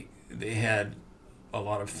 They had a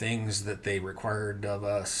lot of things that they required of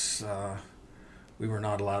us. We were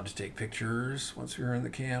not allowed to take pictures once we were in the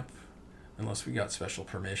camp, unless we got special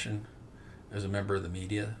permission as a member of the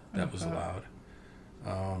media. That was allowed.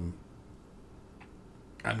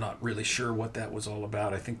 I'm not really sure what that was all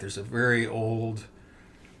about. I think there's a very old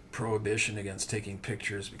prohibition against taking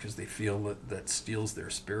pictures because they feel that steals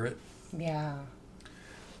their spirit. Yeah.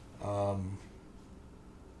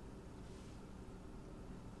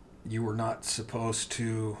 You were not supposed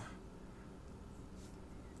to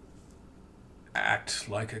act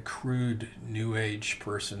like a crude New Age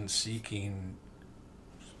person seeking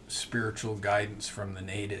spiritual guidance from the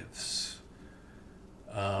natives.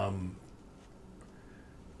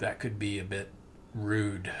 That could be a bit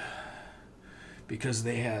rude because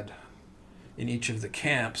they had, in each of the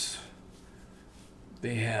camps,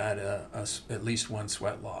 they had at least one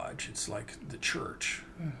sweat lodge. It's like the church.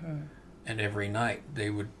 And every night they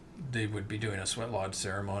would be doing a sweat lodge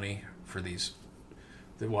ceremony for these.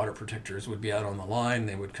 The water protectors would be out on the line.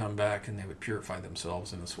 They would come back and they would purify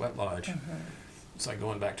themselves in the sweat lodge. It's like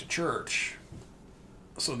going back to church.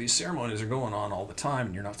 So these ceremonies are going on all the time,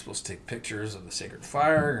 and you're not supposed to take pictures of the sacred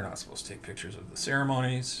fire. You're not supposed to take pictures of the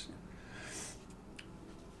ceremonies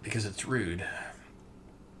because it's rude.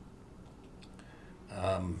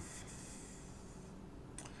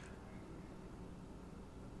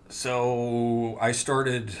 So I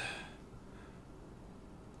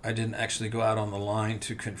didn't actually go out on the line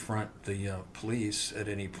to confront the police at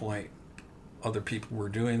any point. Other people were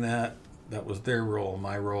doing that. That was their role.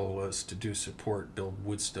 My role was to do support, build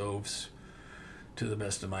wood stoves to the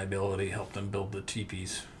best of my ability, help them build the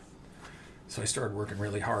teepees. So I started working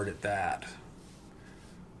really hard at that.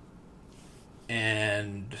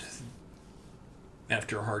 And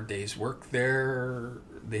after a hard day's work there,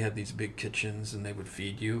 they had these big kitchens and they would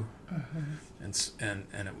feed you.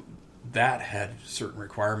 That had certain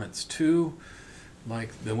requirements too.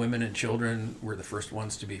 Like the women and children were the first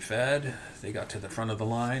ones to be fed. They got to the front of the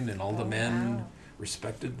line, and all the men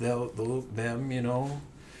respected them. You know,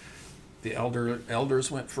 the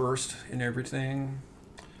elders went first in everything.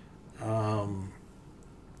 I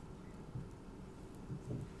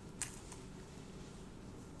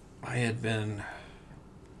had been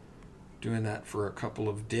doing that for a couple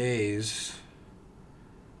of days,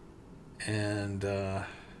 and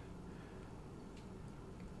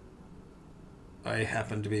I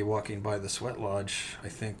happened to be walking by the sweat lodge, I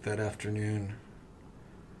think, that afternoon,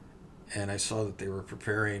 and I saw that they were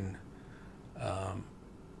preparing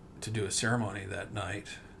to do a ceremony that night.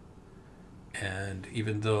 And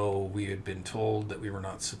even though we had been told that we were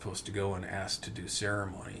not supposed to go and ask to do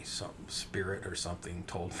ceremony, some spirit or something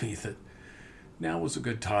told me that now was a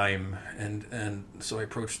good time. And so I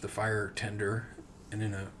approached the fire tender, and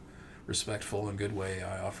in a respectful and good way,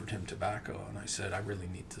 I offered him tobacco, and I said, I really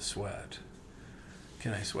need to sweat.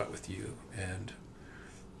 Can I sweat with you? And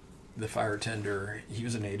the fire tender, he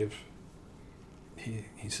was a native.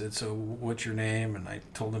 He said, so what's your name? And I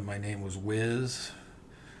told him my name was Wiz.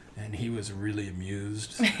 And he was really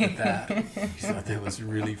amused at that. He thought that was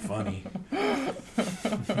really funny.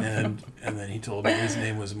 And then he told me his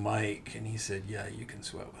name was Mike. And he said, yeah, you can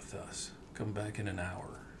sweat with us. Come back in an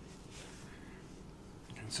hour.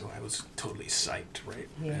 And so I was totally psyched, right?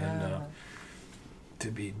 Yeah. And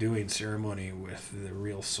to be doing ceremony with the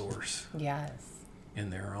real source. Yes. In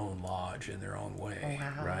their own lodge, in their own way,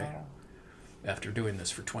 Wow. right? After doing this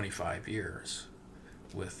for 25 years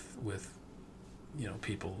with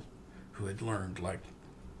people who had learned like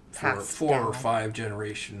four or five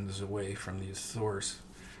generations away from the source.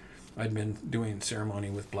 I'd been doing ceremony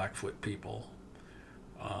with Blackfoot people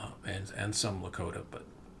and some Lakota, but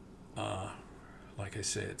like I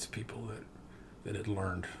say, it's people that had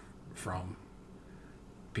learned from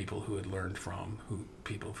people who had learned from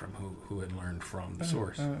people who had learned from the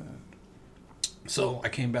source. So I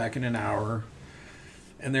came back in an hour,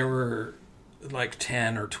 and there were like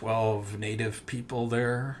 10 or 12 native people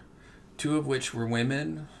there, 2 of which were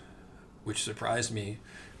women, which surprised me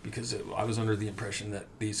because I was under the impression that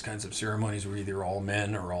these kinds of ceremonies were either all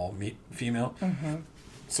men or all female.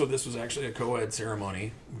 So this was actually a co-ed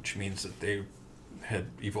ceremony, which means that they had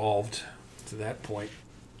evolved to that point.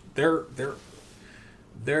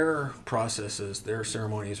 Their processes, their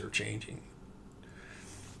ceremonies are changing.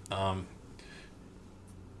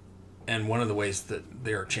 And one of the ways that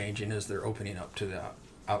they are changing is they're opening up to the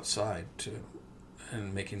outside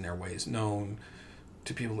and making their ways known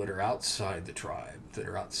to people that are outside the tribe, that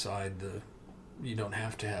are outside you don't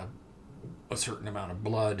have to have a certain amount of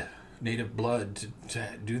blood, native blood,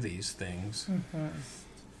 to do these things.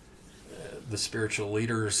 The spiritual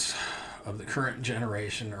leaders of the current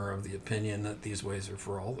generation are of the opinion that these ways are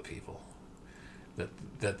for all the people,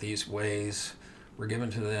 that these ways were given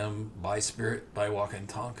to them by Spirit, by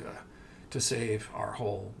Wakantanka, to save our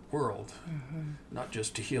whole world, not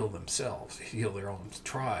just to heal themselves, to heal their own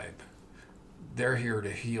tribe. They're here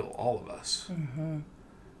to heal all of us.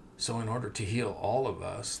 So in order to heal all of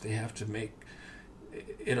us, they have to make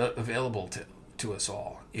it available to us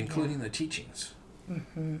all, including the teachings,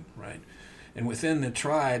 right? And within the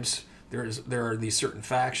tribes, there are these certain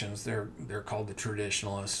factions. They're called the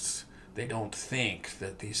traditionalists. They don't think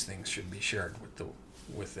that these things should be shared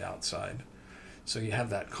with the outside. So you have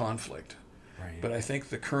that conflict. Right. But I think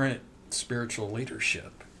the current spiritual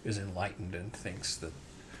leadership is enlightened and thinks that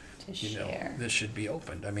this should be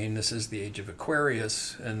opened. I mean, this is the age of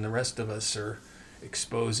Aquarius, and the rest of us are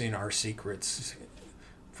exposing our secrets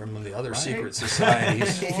from the other secret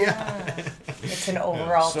societies. It's an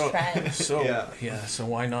overall trend. So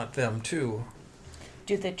why not them too?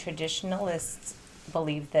 Do the traditionalists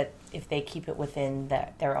believe that if they keep it within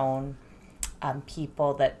their own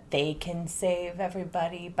people, that they can save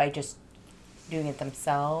everybody by just doing it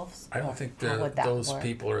themselves? I don't think those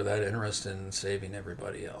people are that interested in saving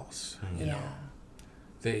everybody else. You know,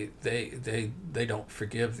 they don't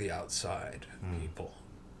forgive the outside people,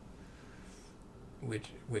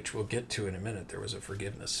 which we'll get to in a minute. There was a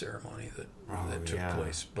forgiveness ceremony that took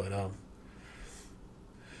place, but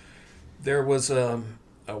there was a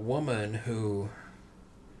woman who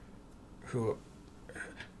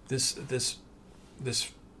this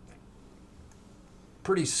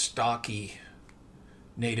pretty stocky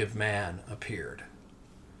native man appeared,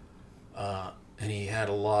 and he had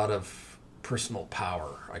a lot of personal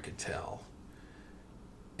power, I could tell,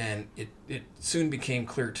 and it soon became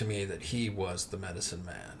clear to me that he was the medicine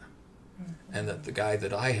man, and that the guy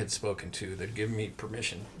that I had spoken to that had given me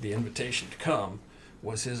permission, the invitation to come,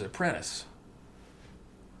 was his apprentice.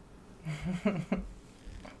 And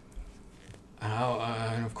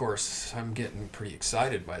of course, I'm getting pretty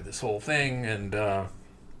excited by this whole thing, and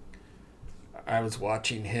I was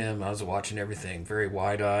watching him. I was watching everything, very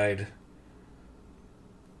wide-eyed.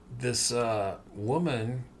 This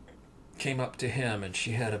woman came up to him, and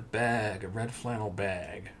she had a bag, a red flannel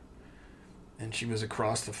bag, and she was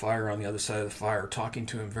across the fire on the other side of the fire, talking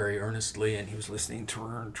to him very earnestly, and he was listening to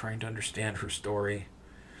her and trying to understand her story.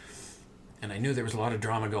 And I knew there was a lot of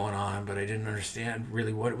drama going on, but I didn't understand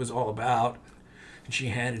really what it was all about. And she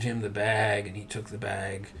handed him the bag, and he took the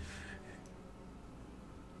bag.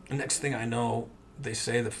 The next thing I know, they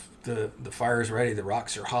say the fire's ready, the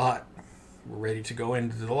rocks are hot, we're ready to go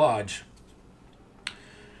into the lodge.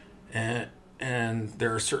 And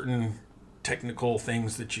there are certain technical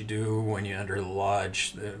things that you do when you enter the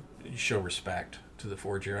lodge. You show respect to the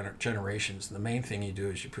 4 generations. The main thing you do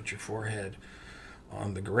is you put your forehead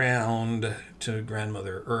on the ground to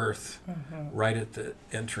Grandmother Earth, right at the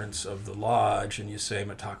entrance of the lodge, and you say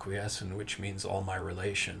Mitakuyesin, which means all my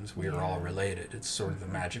relations. We are all related. It's sort of the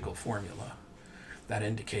magical formula. That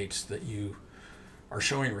indicates that you are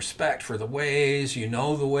showing respect for the ways, you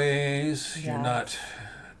know the ways, you're not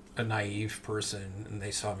a naive person, and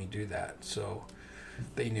they saw me do that. So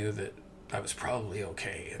they knew that I was probably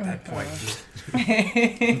okay at that point.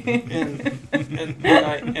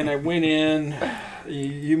 and I went in.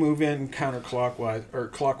 You move in counterclockwise, or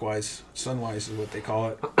clockwise, sunwise is what they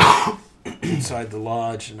call it, inside the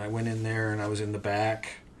lodge. And I went in there, and I was in the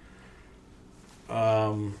back.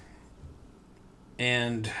 And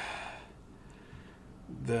in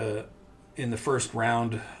the first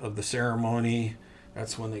round of the ceremony,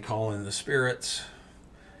 that's when they call in the spirits,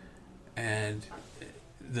 and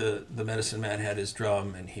the medicine man had his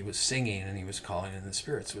drum, and he was singing, and he was calling in the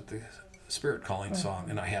spirits with the spirit calling song,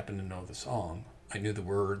 and I happened to know the song. I knew the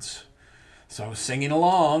words, so I was singing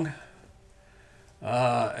along,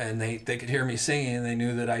 and they could hear me singing, and they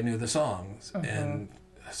knew that I knew the songs, and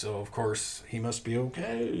so of course he must be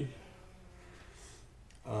okay.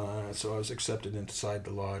 So I was accepted inside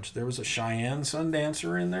the lodge. There was a Cheyenne sun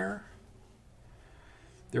dancer in there.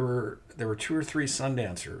 There were 2 or 3 sun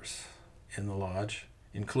dancers in the lodge,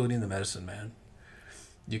 including the medicine man.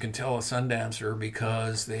 You can tell a sun dancer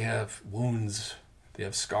because they have wounds, they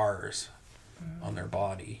have scars on their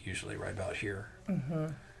body, usually right about here.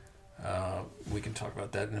 We can talk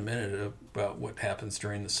about that in a minute, about what happens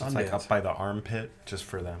during the sun dance. Like up by the armpit, just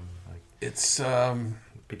for them. Like It's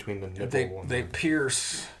between the nipple and they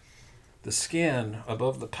pierce the skin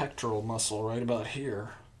above the pectoral muscle right about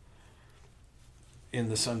here in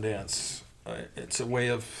the sun dance. It's a way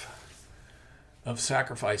of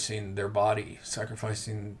sacrificing their body,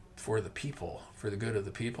 sacrificing for the people, for the good of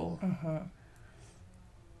the people.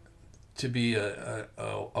 To be a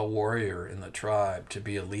warrior in the tribe, to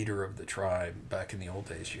be a leader of the tribe. Back in the old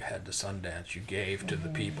days, you had to sun dance. You gave to the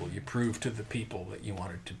people. You proved to the people that you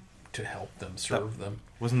wanted to help them, serve them.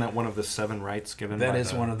 Wasn't that one of the 7 rights given? That by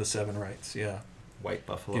is the one of the 7 rights. Yeah, White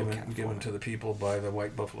Buffalo given to the people by the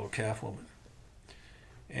White Buffalo Calf Woman.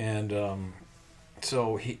 And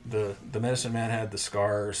so the medicine man had the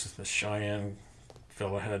scars. The Cheyenne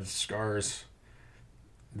fella had scars.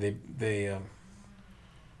 There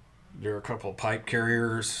are a couple of pipe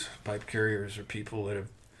carriers. Pipe carriers are people that have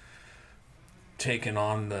taken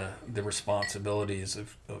on the responsibilities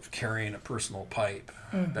of carrying a personal pipe.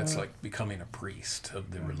 That's like becoming a priest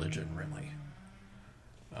of the religion, really.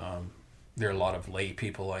 There are a lot of lay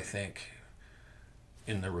people, I think,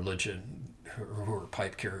 in the religion who are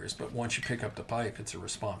pipe carriers. But once you pick up the pipe, it's a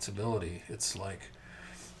responsibility. It's like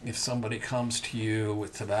if somebody comes to you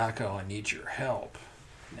with tobacco and needs your help,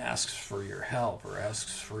 and asks for your help or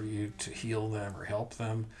asks for you to heal them or help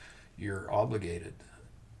them, you're obligated.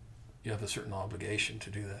 You have a certain obligation to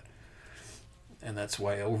do that. And that's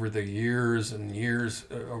why over the years and years,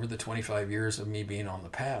 over the 25 years of me being on the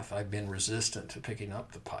path, I've been resistant to picking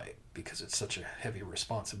up the pipe because it's such a heavy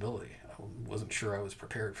responsibility. I wasn't sure I was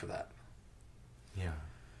prepared for that. Yeah.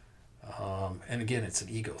 And again, it's an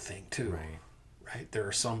ego thing too. Right? There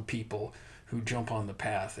are some people who jump on the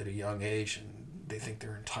path at a young age and they think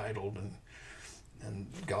they're entitled, and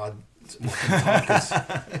God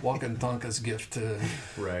Wakantanka's gift to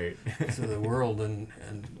the world, and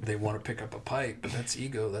they want to pick up a pipe, but that's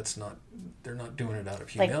ego. That's not. They're not doing it out of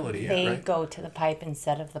humility. Like they go to the pipe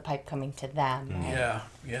instead of the pipe coming to them. Yeah.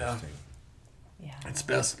 Yeah. It's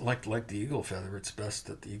best, like the eagle feather. It's best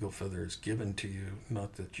that the eagle feather is given to you,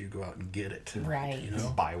 not that you go out and get it. Right. You know,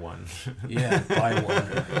 buy one. Yeah, buy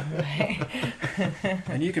one.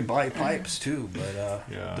 And you can buy pipes too, but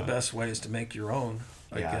the best way is to make your own,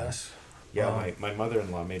 I guess. Yeah, my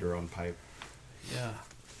mother-in-law made her own pipe. Yeah.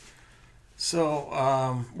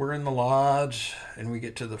 So we're in the lodge, and we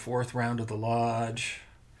get to the 4th round of the lodge,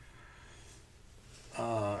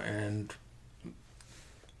 and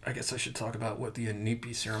I guess I should talk about what the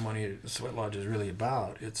Inipi ceremony, the sweat lodge, is really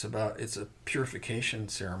about. It's a purification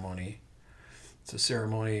ceremony. It's a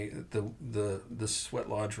ceremony. The sweat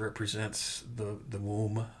lodge represents the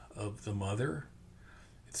womb of the mother.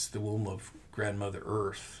 It's the womb of Grandmother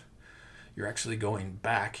Earth. You're actually going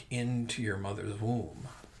back into your mother's womb.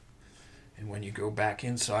 And when you go back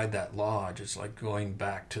inside that lodge, it's like going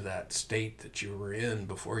back to that state that you were in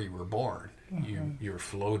before you were born. You're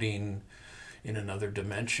floating in another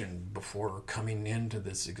dimension before coming into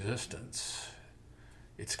this existence.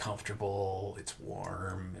 It's comfortable, it's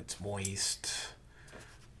warm, it's moist,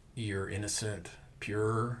 you're innocent,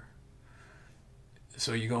 pure.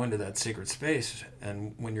 So you go into that sacred space,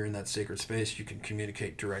 and when you're in that sacred space, you can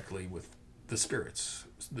communicate directly with the spirits,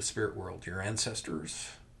 the spirit world, your ancestors.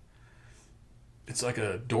 It's like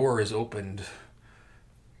a door is opened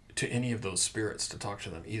to any of those spirits to talk to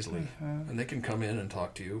them easily. And they can come in and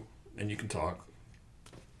talk to you, and you can talk.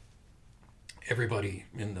 Everybody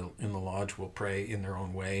in the lodge will pray in their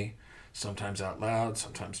own way, sometimes out loud,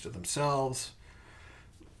 sometimes to themselves.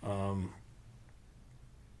 And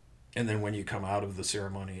then when you come out of the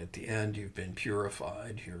ceremony at the end, you've been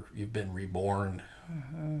purified, you've been reborn,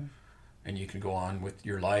 and you can go on with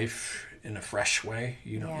your life in a fresh way.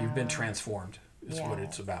 You've been transformed is what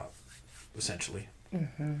it's about, essentially.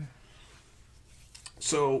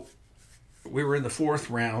 So we were in the 4th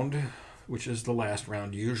round, which is the last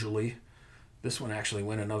round usually. This one actually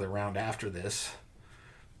went another round after this.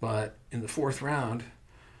 But in the 4th round,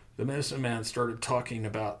 the medicine man started talking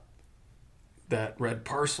about that red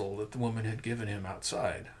parcel that the woman had given him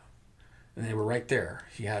outside. And they were right there.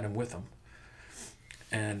 He had him with him.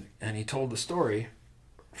 And he told the story.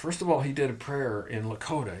 First of all, he did a prayer in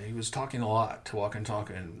Lakota. He was talking a lot to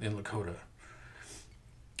Wakantanka in Lakota.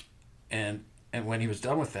 And when he was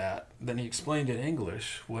done with that, then he explained in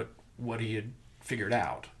English what he had figured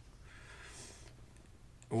out,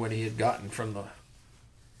 what he had gotten from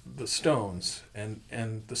the stones.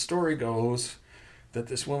 And the story goes that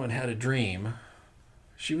this woman had a dream.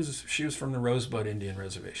 She was from the Rosebud Indian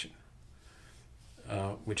Reservation,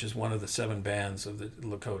 which is one of the 7 bands of the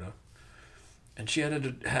Lakota. And she had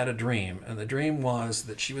a dream, and the dream was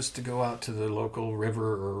that she was to go out to the local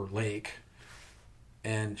river or lake,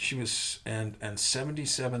 and and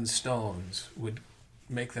 77 stones would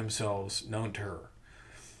make themselves known to her.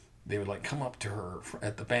 They would like come up to her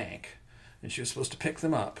at the bank, and she was supposed to pick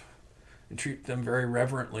them up and treat them very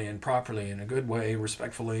reverently and properly, in a good way,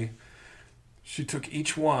 respectfully. She took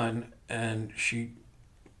each one and she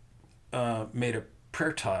made a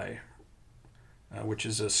prayer tie, which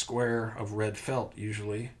is a square of red felt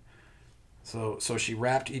usually. So she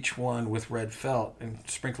wrapped each one with red felt and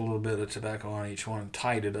sprinkled a little bit of tobacco on each one and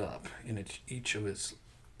tied it up in each.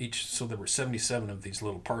 So there were 77 of these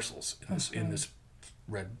little parcels in this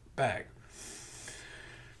red bag.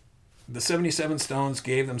 The 77 stones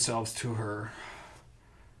gave themselves to her.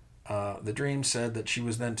 The dream said that she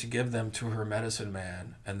was then to give them to her medicine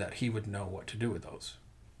man and that he would know what to do with those.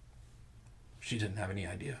 She didn't have any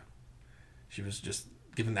idea. She was just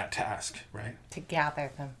given that task, right? To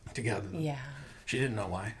gather them. Yeah. She didn't know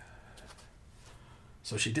why.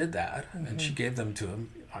 So she did that, and she gave them to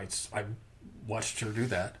him. I watched her do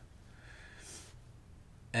that.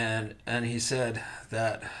 And he said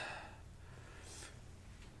that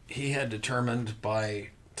he had determined by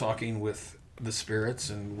talking with the spirits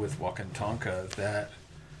and with Wakantanka that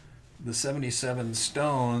the 77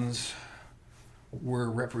 stones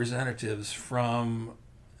were representatives from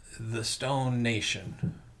the Stone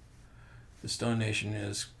Nation. The Stone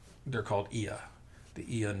Nation they're called Iya, the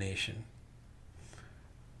Iya Nation.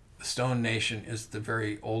 The Stone Nation is the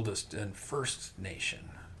very oldest and first nation.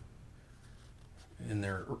 In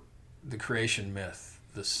the creation myth,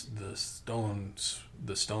 the stone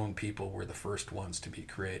people were the first ones to be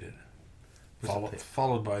created,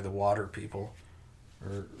 followed by the water people,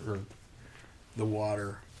 or the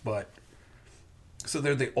water, but. So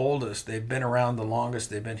they're the oldest. They've been around the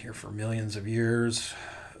longest. They've been here for millions of years.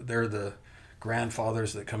 They're the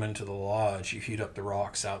grandfathers that come into the lodge. You heat up the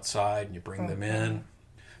rocks outside and you bring them in.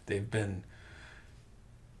 They've been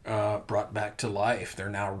brought back to life.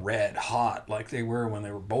 They're now red hot like they were when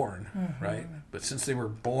they were born, right? But since they were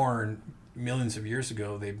born millions of years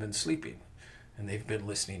ago, they've been sleeping. And they've been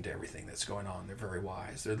listening to everything that's going on. They're very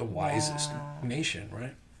wise. They're the wisest nation,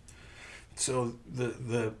 right? So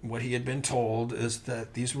the what he had been told is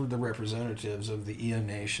that these were the representatives of the Iya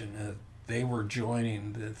Nation. They were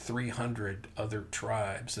joining the 300 other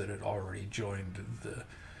tribes that had already joined the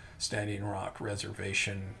Standing Rock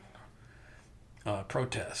Reservation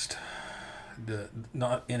protest.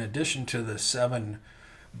 Not in addition to the 7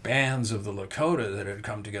 bands of the Lakota that had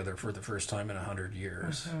come together for the first time in 100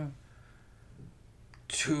 years.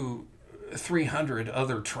 300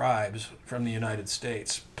 other tribes from the United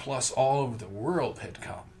States, plus all over the world, had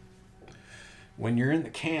come. When you're in the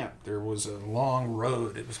camp, there was a long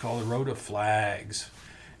road. It was called the Road of Flags.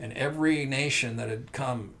 And every nation that had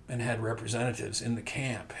come and had representatives in the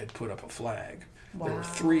camp had put up a flag. Wow. There were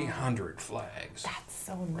 300 flags. That's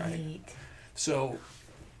so neat. So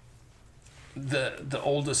the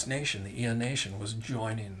oldest nation, the Iya Nation, was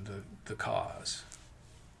joining the cause.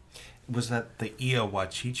 Was that the Iya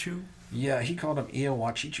Wachichu? Yeah, he called them Iya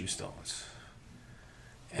Wachichu stones.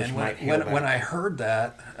 And when I heard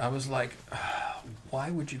that, I was like,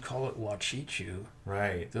 why would you call it Wachichu?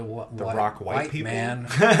 Right. The rock white people? Man.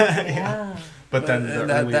 Yeah. But then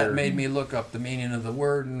that made me look up the meaning of the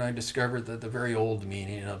word, and I discovered that the very old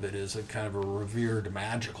meaning of it is a kind of a revered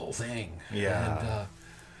magical thing. Yeah. And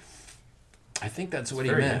I think that's what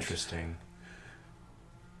he very meant. Interesting.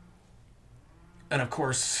 And of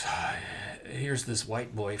course, here's this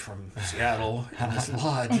white boy from Seattle in this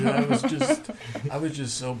lodge. And I was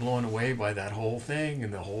just so blown away by that whole thing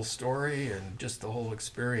and the whole story and just the whole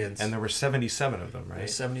experience. And there were 77 of them, right?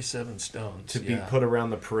 There's 77 stones. To be put around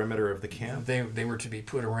the perimeter of the camp? They were to be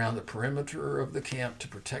put around the perimeter of the camp to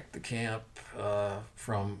protect the camp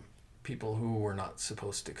from people who were not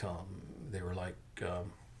supposed to come. They were like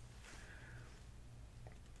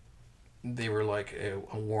a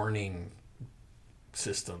warning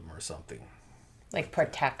system or something. Like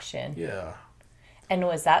protection. Yeah. And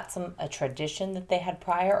was that a tradition that they had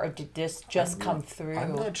prior, or did this just come through?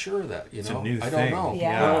 I'm not sure of that. It's a new I thing. don't know.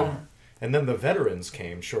 Yeah. And then the veterans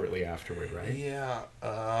came shortly afterward, right? Yeah.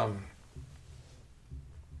 I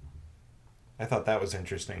thought that was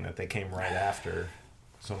interesting that they came right after.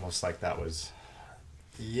 It's almost like that was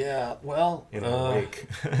Yeah. Well, in the wake.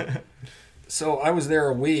 so I was there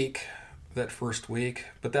a week, that first week,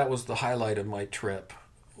 but that was the highlight of my trip,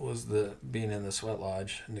 was the being in the sweat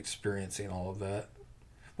lodge and experiencing all of that.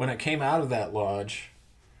 When I came out of that lodge,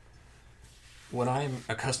 what I'm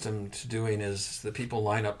accustomed to doing is the people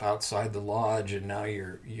line up outside the lodge, and now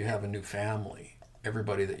you have a new family.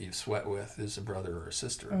 Everybody that you've sweat with is a brother or a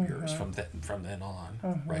sister of yours from then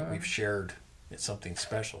on, right? We've shared something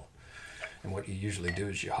special. And what you usually do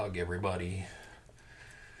is you hug everybody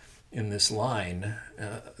in this line.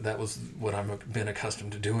 That was what I've been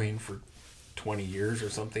accustomed to doing for 20 years or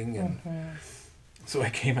something. And so I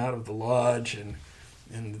came out of the lodge, and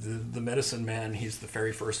the medicine man, he's the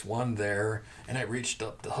very first one there, and I reached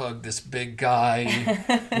up to hug this big guy,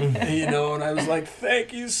 and I was like,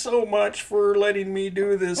 thank you so much for letting me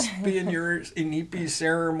do this, be in your Inipi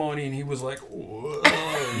ceremony. And he was like, whoa.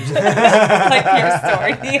 Like your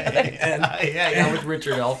story the other day. And with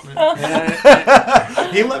Richard Elfman.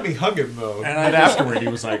 and He let me hug him though. And But afterward he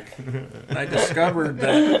was like I discovered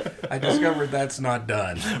that's not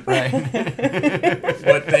done. right.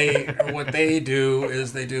 What they do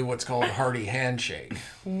is they do what's called a hearty handshake.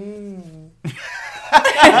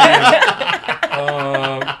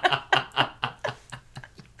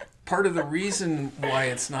 Part of the reason why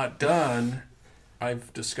it's not done,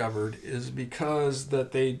 I've discovered, is because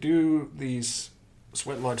that they do these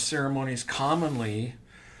sweat lodge ceremonies commonly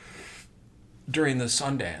during the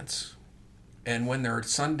Sundance. And when they're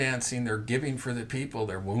sundancing, they're giving for the people.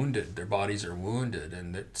 They're wounded. Their bodies are wounded,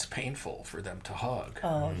 and it's painful for them to hug.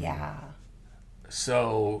 Oh, yeah.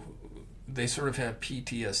 So they sort of have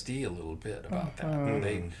PTSD a little bit about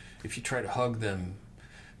that. If you try to hug them,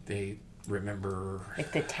 they remember.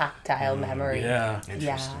 Like the tactile memory. Yeah.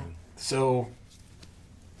 Interesting. So,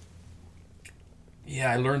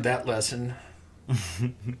 yeah, I learned that lesson.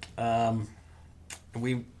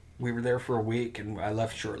 We were there for a week, and I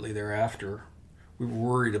left shortly thereafter. We were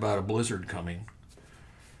worried about a blizzard coming,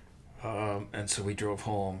 and so we drove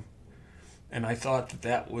home. And I thought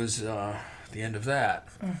that was the end of that.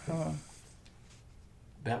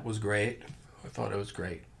 That was great. I thought it was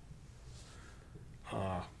great.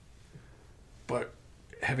 But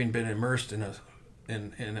having been immersed in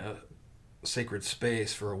a sacred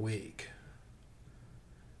space for a week,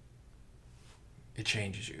 it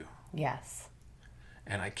changes you. Yes.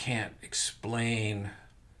 And I can't explain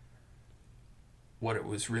what it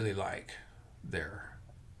was really like there.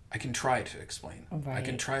 I can try to explain. Right. I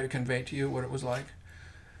can try to convey to you what it was like,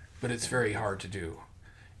 but it's very hard to do.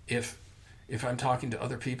 If I'm talking to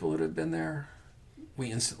other people that have been there,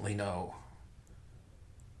 we instantly know.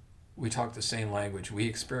 We talk the same language.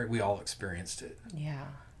 We all experienced it. Yeah.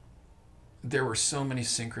 There were so many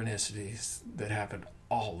synchronicities that happened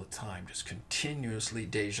all the time, just continuously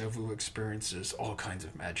deja vu experiences, all kinds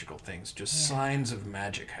of magical things, just signs of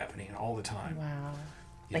magic happening all the time. Wow.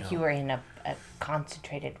 You were in a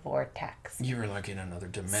concentrated vortex. You were like in another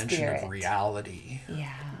dimension Spirit. of reality.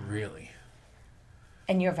 Yeah. Really.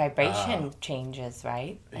 And your vibration changes,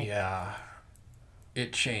 right? Yeah.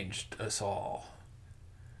 It changed us all.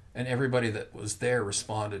 And everybody that was there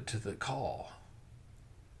responded to the call.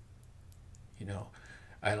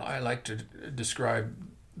 I like to describe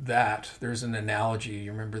that. There's an analogy.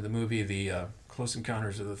 You remember the movie, The Close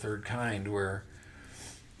Encounters of the Third Kind, where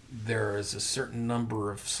there is a certain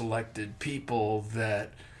number of selected people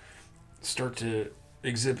that start to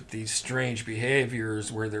exhibit these strange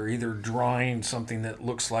behaviors where they're either drawing something that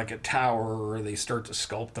looks like a tower, or they start to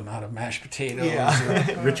sculpt them out of mashed potatoes.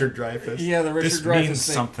 Yeah. Richard Dreyfuss. Yeah, the Richard This Dreyfuss means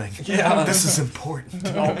thing. something. Yeah. This is important.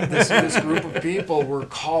 This group of people were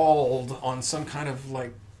called on some kind of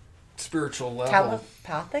like spiritual level.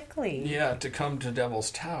 Telepathically. Yeah, to come to Devil's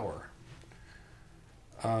Tower.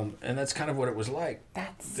 And that's kind of what it was like.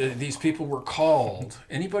 These people were called.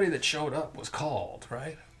 Anybody that showed up was called,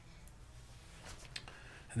 right?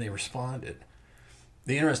 And they responded.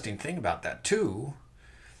 The interesting thing about that, too,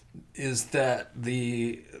 is that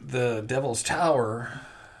the Devil's Tower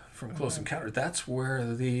from Close Encounter, that's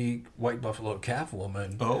where the White Buffalo Calf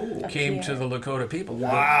woman came to the Lakota people.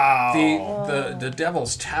 Wow. The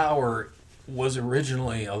Devil's Tower was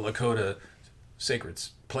originally a Lakota sacred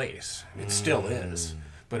place. It still is.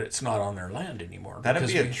 but it's not on their land anymore. That'd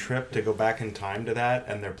because be a trip to go back in time to that,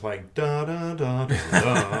 and they're playing da da da da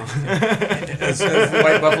da. As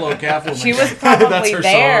White Buffalo Capital. She was probably That's her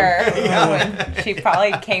there song. when she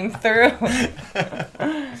probably came through.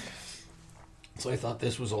 So I thought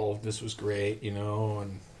this was great, you know.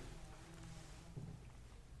 And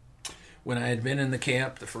when I had been in the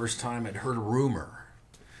camp the first time, I'd heard a rumor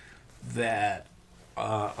that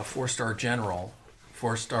a four-star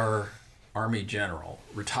Army general,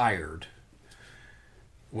 retired,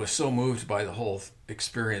 was so moved by the whole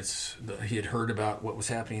experience that he had heard about what was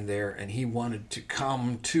happening there, and he wanted to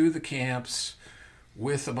come to the camps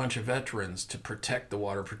with a bunch of veterans to protect the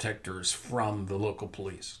water protectors from the local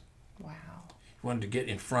police. Wow. He wanted to get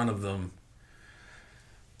in front of them,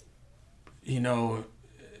 you know,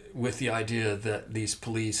 with the idea that these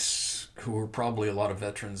police, who were probably a lot of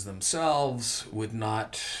veterans themselves, would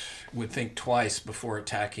think twice before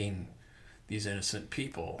attacking these innocent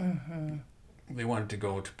people. Mm-hmm. They wanted to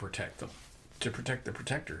go to protect them, to protect the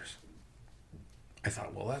protectors. I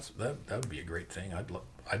thought, well, that would be a great thing.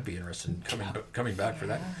 I'd be interested in coming back for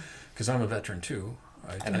that, because I'm a veteran too.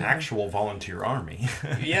 An actual volunteer army.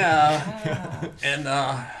 Yeah. And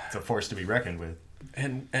it's a force to be reckoned with.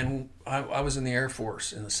 And I was in the Air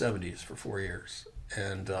Force in the 70s for 4 years,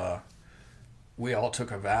 and we all took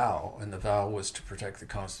a vow, and the vow was to protect the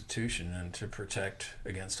Constitution and to protect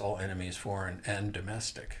against all enemies, foreign and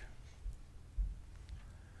domestic.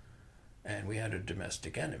 And we had a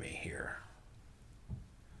domestic enemy here.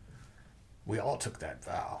 We all took that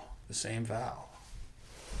vow, the same vow.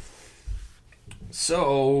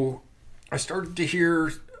 So I started to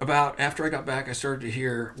hear about, after I got back, I started to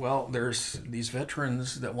hear, well, there's these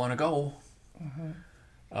veterans that want to go.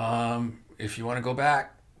 Mm-hmm. If you want to go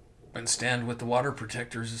back and stand with the water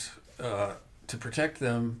protectors to protect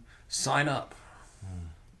them, sign up.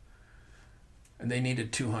 And they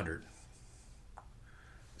needed 200.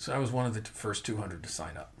 So I was one of the first 200 to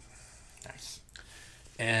sign up. Nice.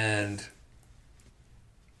 And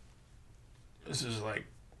this is like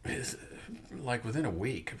within a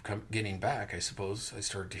week of getting back, I suppose, I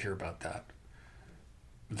started to hear about that.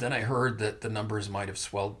 Then I heard that the numbers might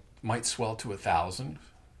swell to 1,000,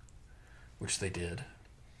 which they did.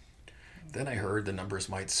 Then I heard the numbers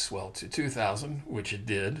might swell to 2,000, which it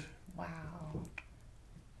did. Wow.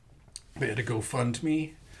 They had a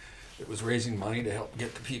GoFundMe. It was raising money to help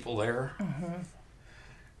get the people there. Mm-hmm.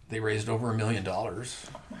 They raised over $1 million. Oh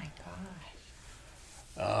my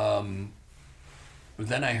gosh.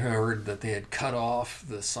 Then I heard that they had cut off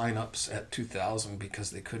the sign-ups at 2,000 because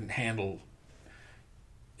they couldn't handle.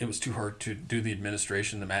 It was too hard to do the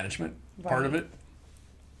administration, the management part of it.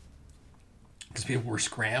 Because people were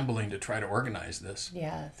scrambling to try to organize this.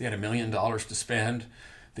 Yes. They had $1 million to spend.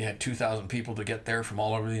 They had 2,000 people to get there from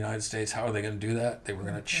all over the United States. How are they going to do that? They were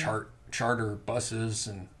going to charter buses,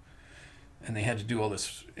 and they had to do all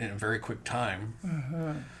this in a very quick time.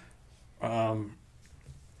 Mm-hmm.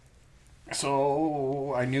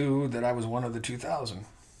 So I knew that I was one of the 2,000.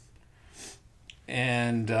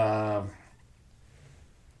 And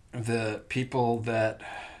the people that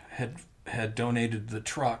had donated the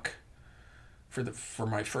truck for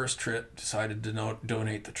my first trip decided to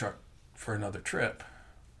donate the truck for another trip.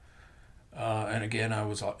 And again, I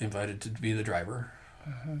was invited to be the driver.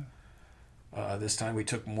 Uh-huh. This time we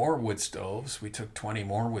took more wood stoves. We took 20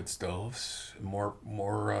 more wood stoves, more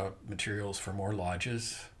materials for more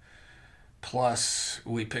lodges. Plus,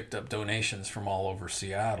 we picked up donations from all over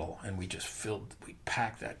Seattle, and we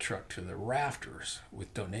packed that truck to the rafters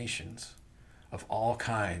with donations of all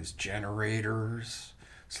kinds: generators,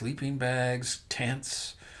 sleeping bags,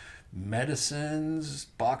 tents, medicines,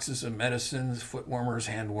 boxes of medicines, foot warmers,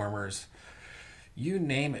 hand warmers. You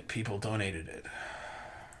name it, people donated it.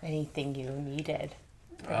 Anything you needed.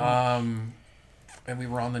 And we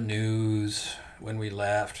were on the news when we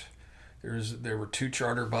left. There were 2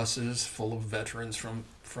 charter buses full of veterans from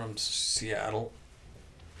Seattle,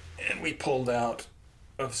 and we pulled out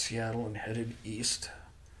of Seattle and headed east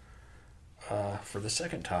for the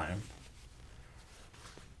second time.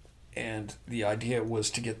 And the idea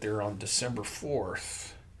was to get there on December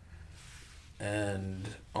 4th. And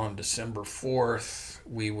on December 4th,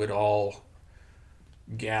 we would all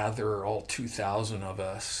gather, all 2,000 of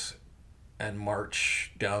us, and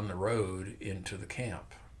march down the road into the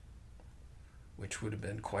camp, which would have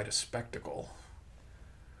been quite a spectacle.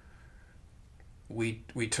 We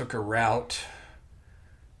took a route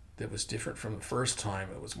that was different from the first time.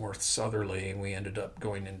 It was more southerly, and we ended up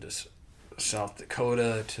going into South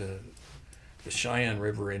Dakota to the Cheyenne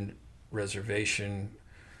River Reservation,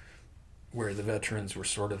 where the veterans were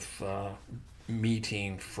sort of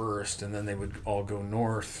meeting first, and then they would all go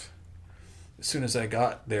north. As soon as I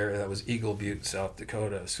got there, that was Eagle Butte, South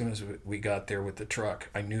Dakota. As soon as we got there with the truck,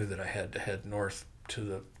 I knew that I had to head north to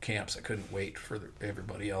the camps. I couldn't wait for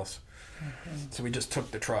everybody else. So we just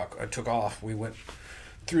took the truck. I took off. We went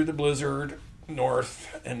through the blizzard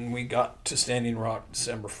north, and we got to Standing Rock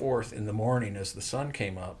December 4th in the morning as the sun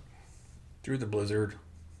came up through the blizzard.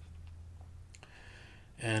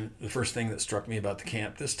 And the first thing that struck me about the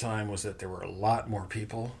camp this time was that there were a lot more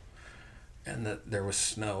people and that there was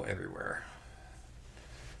snow everywhere.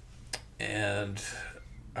 And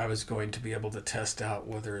I was going to be able to test out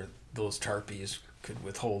whether those tarpies could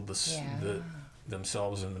withhold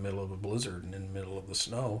themselves in the middle of a blizzard and in the middle of the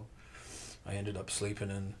snow. I ended up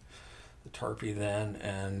sleeping in the tarpie then,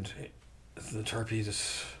 and the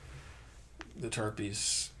tarpies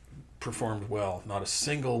performed well. Not a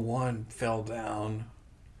single one fell down.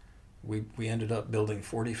 We ended up building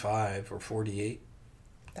 45 or 48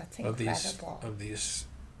 That's of these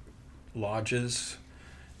lodges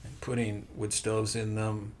and putting wood stoves in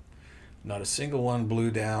them. Not a single one blew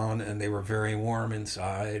down, and they were very warm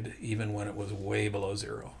inside, even when it was way below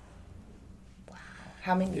zero. Wow.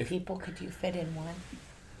 How many people could you fit in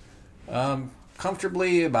one?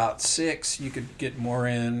 Comfortably about 6. You could get more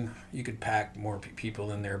in. You could pack more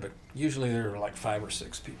people in there, but usually there were like 5 or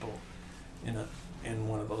 6 people in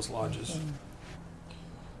one of those lodges.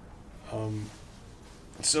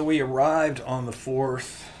 So we arrived on the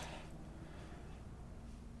 4th.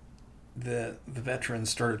 The veterans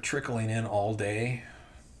started trickling in all day.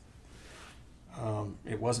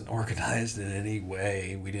 It wasn't organized in any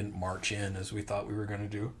way. We didn't march in as we thought we were going to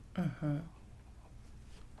do.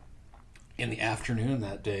 In the afternoon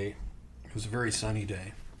that day, it was a very sunny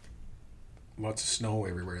day. Lots of snow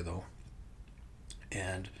everywhere, though.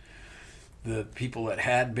 And the people that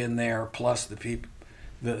had been there, plus the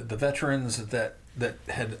veterans that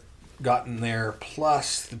had gotten there,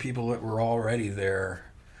 plus the people that were already there,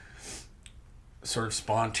 sort of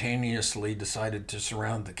spontaneously decided to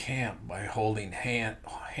surround the camp by holding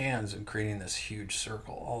hands and creating this huge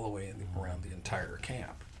circle all the way around the entire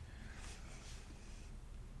camp,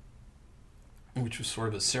 which was sort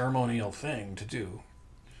of a ceremonial thing to do,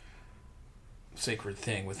 sacred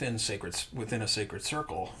thing within a sacred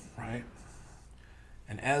circle, right?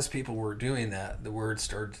 And as people were doing that, the word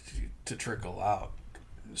started to trickle out,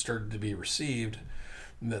 started to be received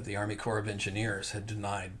that the Army Corps of Engineers had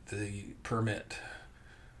denied the permit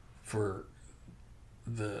for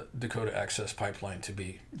the Dakota Access Pipeline to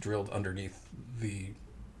be drilled underneath the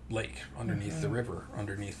lake, underneath the river,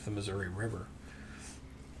 underneath the Missouri River.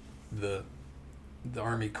 The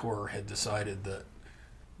Army Corps had decided that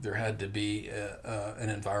there had to be an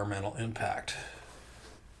environmental impact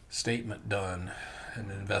statement done,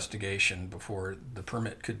 an investigation before the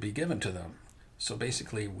permit could be given to them. So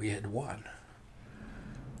basically we had won.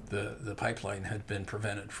 The pipeline had been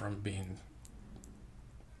prevented from being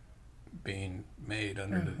made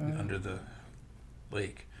under the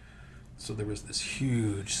lake. So there was this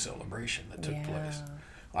huge celebration that took place.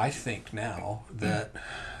 I think now that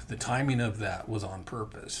the timing of that was on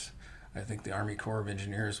purpose. I think the Army Corps of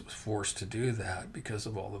Engineers was forced to do that because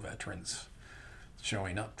of all the veterans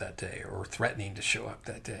showing up that day or threatening to show up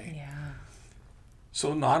that day. Yeah.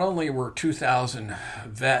 So not only were 2,000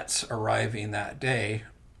 vets arriving that day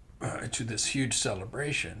to this huge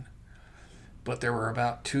celebration, but there were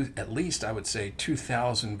at least I would say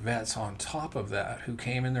 2,000 vets on top of that who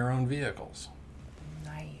came in their own vehicles.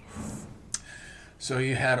 Nice. So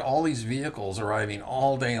you had all these vehicles arriving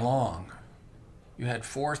all day long. You had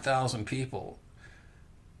 4,000 people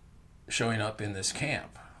showing up in this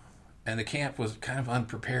camp. And the camp was kind of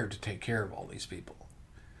unprepared to take care of all these people.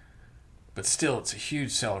 But still, it's a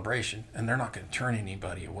huge celebration, and they're not going to turn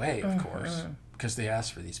anybody away, of course, because they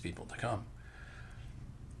asked for these people to come.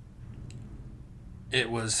 It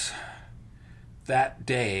was that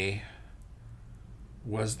day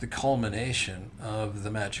was the culmination of the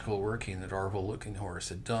magical working that Orville Looking Horse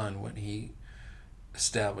had done when he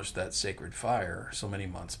established that sacred fire so many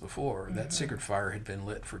months before. That sacred fire had been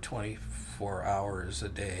lit for 24 hours a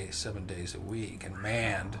day, 7 days a week, and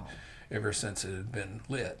manned ever since it had been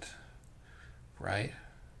lit, right?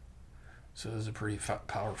 So it was a pretty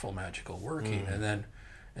powerful magical working. And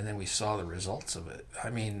then we saw the results of it. I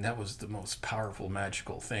mean, that was the most powerful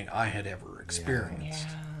magical thing I had ever experienced.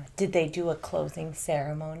 Yeah. Did they do a closing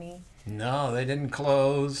ceremony? No, they didn't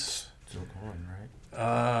close. Still going,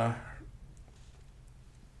 right?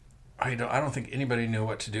 I don't think anybody knew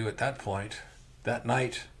what to do at that point. That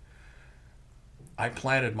night, I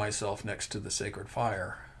planted myself next to the sacred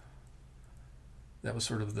fire. That was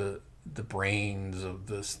sort of the the brains of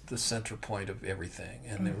the center point of everything,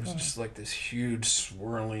 and there was just like this huge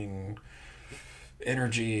swirling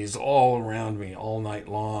energies all around me all night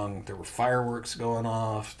long. There were fireworks going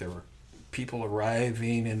off. There were people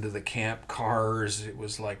arriving into the camp cars. It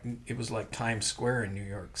was like Times Square in New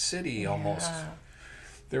York City almost.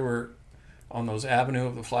 There were, on those Avenue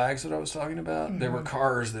of the Flags that I was talking about, there were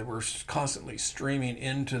cars that were constantly streaming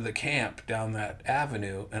into the camp down that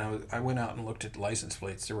avenue, and I went out and looked at license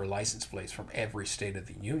plates. There were license plates from every state of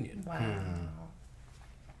the union. Wow.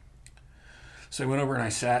 So I went over and I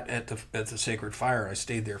sat at the Sacred Fire. I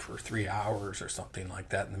stayed there for 3 hours or something like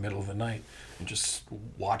that in the middle of the night and just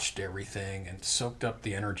watched everything and soaked up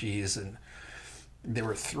the energies. And there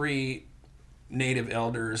were 3 native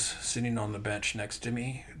elders sitting on the bench next to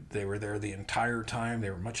me. They were there the entire time.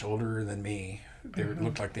 They were much older than me. They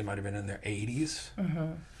looked like they might have been in their 80s.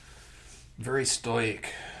 Very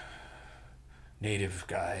stoic native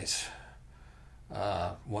guys.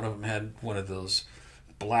 One of them had one of those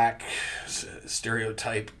black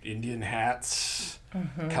stereotype Indian hats,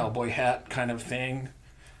 cowboy hat kind of thing,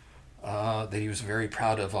 that he was very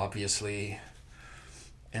proud of, obviously.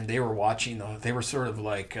 And they were watching, they were sort of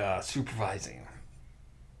like supervising.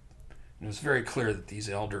 And it was very clear that these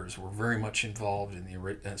elders were very much involved in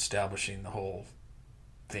establishing the whole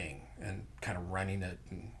thing and kind of running it.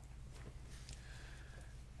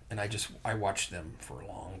 And I watched them for a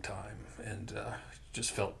long time and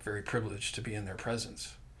just felt very privileged to be in their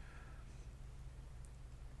presence.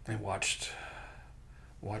 I watched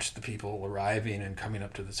the people arriving and coming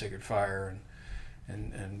up to the Sacred Fire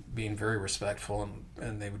and being very respectful,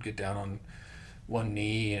 and they would get down on one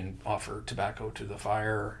knee and offer tobacco to the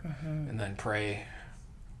fire and then pray.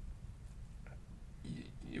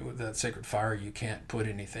 That Sacred Fire, you can't put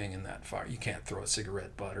anything in that fire. You can't throw a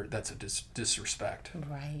cigarette butt, or that's a disrespect.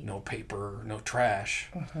 Right. No paper, no trash.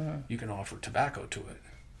 You can offer tobacco to it.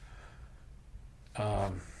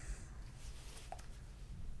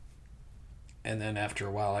 And then after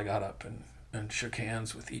a while, I got up and shook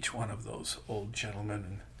hands with each one of those old gentlemen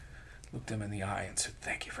and looked them in the eye and said,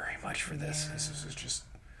 "Thank you very much for this. This is just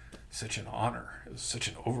such an honor. It was such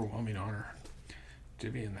an overwhelming honor to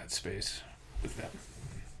be in that space with them."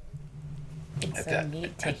 It's so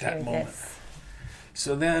neat to hear this.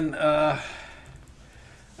 So then I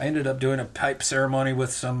ended up doing a pipe ceremony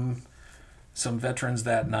with some veterans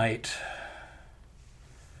that night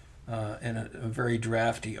in a very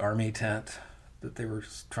drafty army tent that they were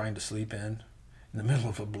trying to sleep in the middle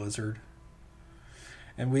of a blizzard.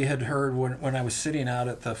 And we had heard, when I was sitting out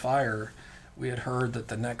at the fire, we had heard that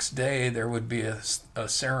the next day there would be a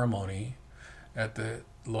ceremony at the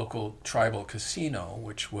local tribal casino,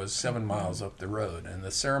 which was 7 miles up the road. And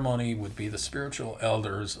the ceremony would be the spiritual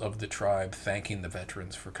elders of the tribe thanking the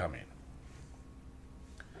veterans for coming.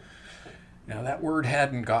 Now, that word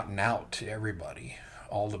hadn't gotten out to everybody,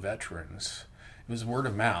 all the veterans. It was word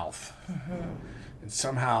of mouth. And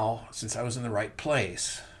somehow, since I was in the right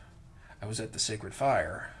place, I was at the Sacred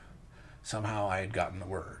Fire, somehow I had gotten the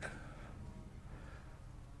word.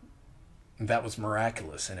 And that was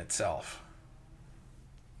miraculous in itself.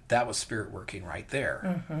 That was spirit working right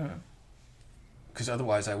there. Because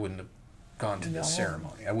otherwise I wouldn't have gone to this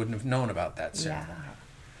ceremony. I wouldn't have known about that ceremony. Yeah.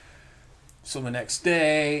 So the next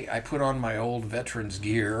day, I put on my old veterans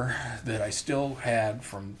gear that I still had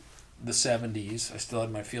from the 70s. I still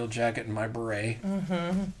had my field jacket and my beret.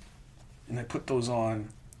 And I put those on.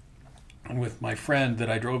 And with my friend that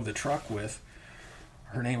I drove the truck with,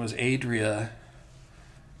 her name was Adria.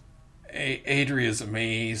 Adria's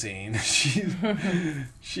amazing.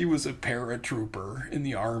 She was a paratrooper in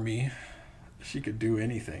the Army. She could do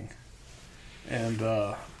anything. And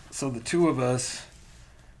so the two of us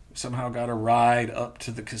somehow got a ride up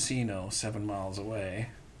to the casino 7 miles away.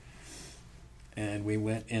 And we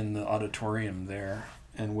went in the auditorium there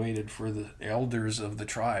and waited for the elders of the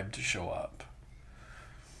tribe to show up.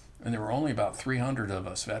 And there were only about 300 of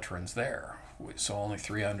us veterans there. So only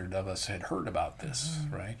 300 of us had heard about this,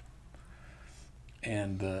 right?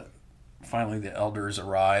 And finally the elders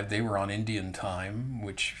arrived. They were on Indian time,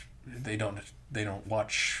 which they don't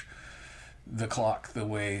watch the clock the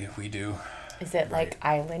way we do. Is it like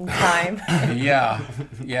island time? Yeah.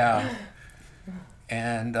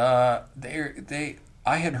 And I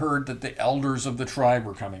had heard that the elders of the tribe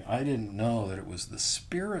were coming. I didn't know that it was the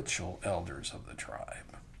spiritual elders of the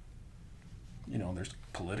tribe. You know, there's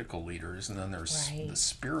political leaders, and then there's the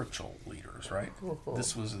spiritual leaders, right? Cool.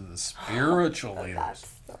 This was the spiritual leaders. That's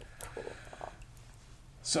so cool.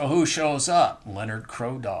 So who shows up? Leonard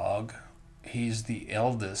Crow Dog. He's the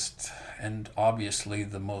eldest and obviously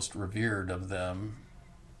the most revered of them.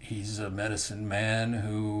 He's a medicine man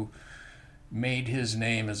who made his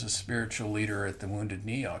name as a spiritual leader at the Wounded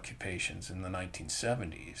Knee occupations in the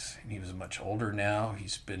 1970s. And he was much older now.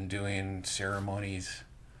 He's been doing ceremonies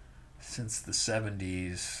since the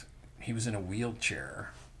 70s. He was in a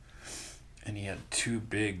wheelchair, and he had two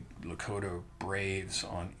big Lakota Braves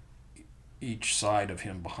on each side of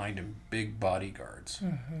him, behind him, big bodyguards.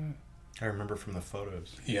 Mm-hmm. I remember from the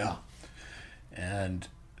photos. Yeah. And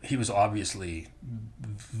he was obviously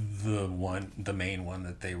the main one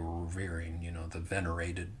that they were revering, the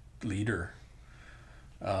venerated leader.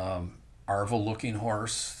 Arvel Looking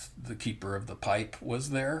Horse, the keeper of the pipe, was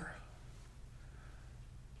there.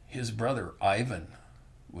 His brother Ivan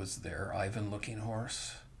was there, Ivan Looking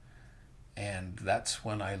Horse. And that's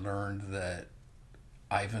when I learned that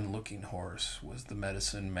Ivan Looking Horse was the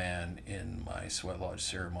medicine man in my Sweat Lodge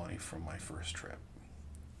ceremony from my first trip.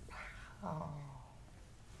 Oh.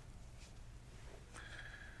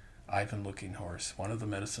 Ivan Looking Horse, one of the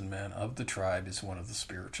medicine men of the tribe, is one of the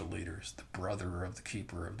spiritual leaders, the brother of the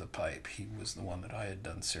keeper of the pipe. He was the one that I had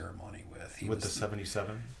done ceremony with. He With was the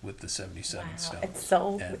 77? With the 77 Wow, stones. it's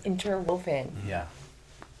so And- interwoven. Yeah.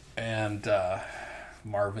 And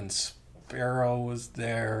Marvin Sparrow was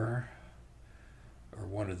there, or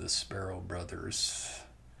one of the Sparrow brothers.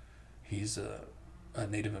 He's a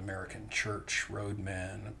Native American church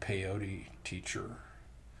roadman, a peyote teacher.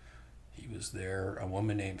 He was there. A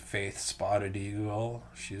woman named Faith Spotted Eagle.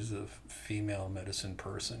 She's a female medicine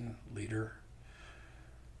person, leader.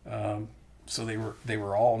 So they were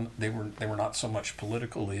not so much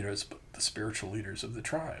political leaders, but the spiritual leaders of the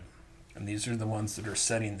tribe. And these are the ones that are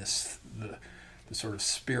setting the sort of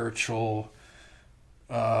spiritual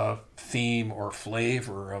theme or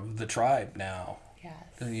flavor of the tribe now. Yes.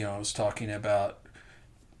 And, I was talking about,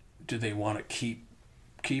 do they want to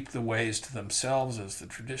keep the ways to themselves as the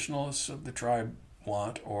traditionalists of the tribe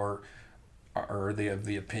want, or are they of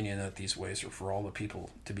the opinion that these ways are for all the people,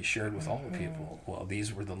 to be shared with all the people? Well,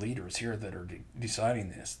 these were the leaders here that are deciding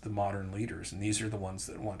this, the modern leaders, and these are the ones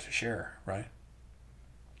that want to share, right?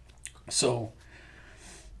 So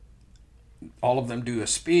all of them do a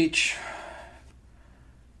speech.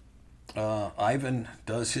 Ivan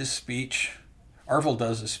does his speech. Arvel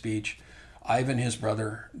does a speech. Ivan, his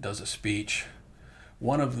brother, does a speech.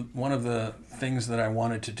 One of the things that I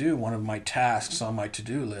wanted to do, one of my tasks on my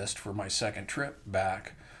to-do list for my second trip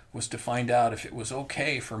back, was to find out if it was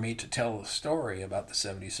okay for me to tell a story about the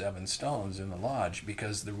 77 stones in the lodge,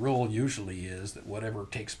 because the rule usually is that whatever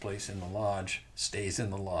takes place in the lodge stays in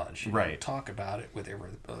the lodge. You Right. don't talk about it with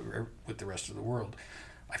the rest of the world.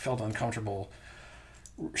 I felt uncomfortable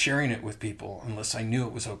sharing it with people unless I knew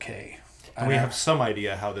it was okay. And we have some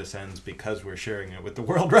idea how this ends because we're sharing it with the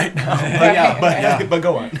world right now. But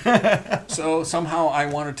go on. So somehow I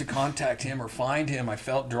wanted to contact him or find him. I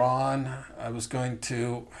felt drawn. I was going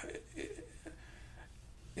to,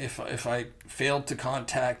 if I failed to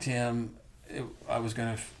contact him, I was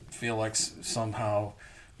going to feel like somehow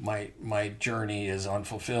my journey is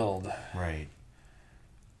unfulfilled. Right.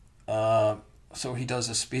 So he does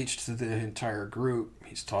a speech to the entire group.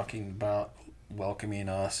 He's talking about welcoming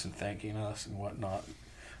us and thanking us and whatnot.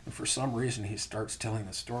 And for some reason, he starts telling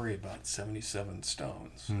a story about 77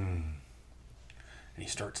 stones. And he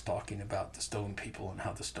starts talking about the stone people and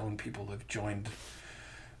how the stone people have joined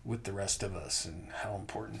with the rest of us and how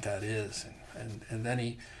important that is. And then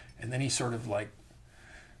he sort of like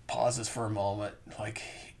pauses for a moment, like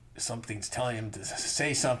something's telling him to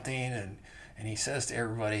say something, and he says to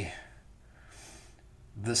everybody,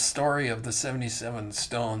 "The story of the 77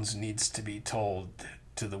 stones needs to be told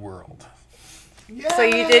to the world." Yay! So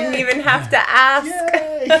you didn't even have to ask.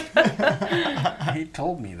 Yay! He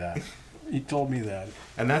told me that.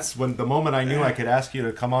 And that's when the moment I knew I could ask you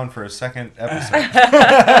to come on for a second episode.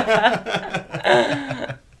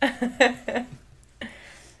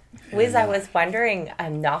 Wiz, I was wondering,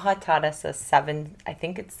 Naha taught us a 7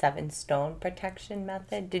 stone protection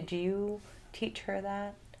method. Did you teach her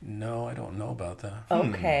that? No, I don't know about that.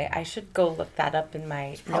 Okay, I should go look that up in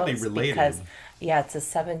my probably notes related. because, it's a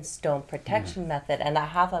 7 stone protection method, and I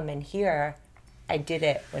have them in here. I did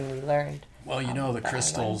it when we learned. Well, the but I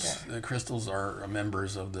crystals. The crystals are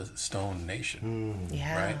members of the Stone Nation,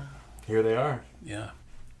 Yeah. right? Here they are. Yeah.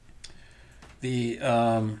 They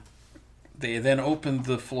then opened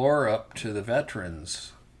the floor up to the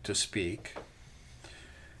veterans to speak,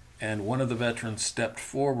 and one of the veterans stepped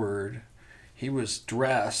forward. He was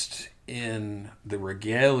dressed in the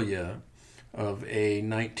regalia of a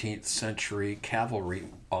 19th century cavalry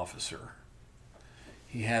officer.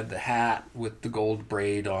 He had the hat with the gold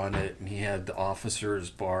braid on it, and he had the officer's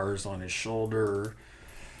bars on his shoulder.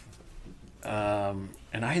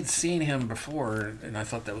 And I had seen him before, and I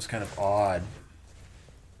thought that was kind of odd.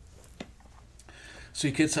 So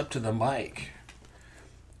he gets up to the mic,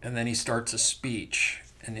 and then he starts a speech.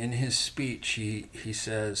 And in his speech, he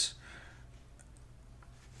says,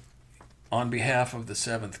 on behalf of the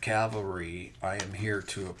 7th Cavalry, I am here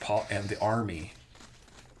to and the Army,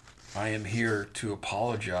 I am here to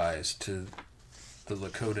apologize to the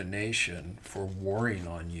Lakota Nation for warring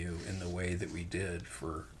on you in the way that we did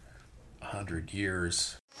for 100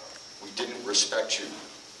 years. We didn't respect you.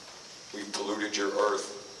 We've polluted your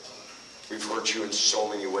earth. We've hurt you in so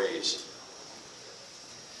many ways.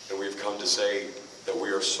 And we've come to say that we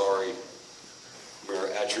are sorry. We are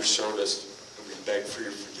at your service, and we beg for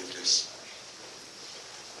your forgiveness.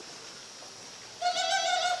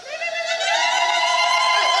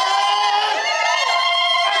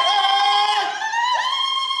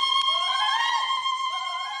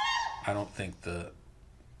 I don't think the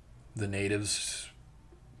natives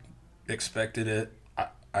expected it.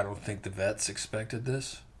 I don't think the vets expected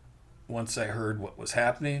this. Once I heard what was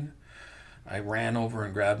happening, I ran over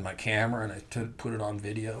and grabbed my camera and I put it on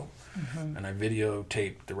video. Mm-hmm. And I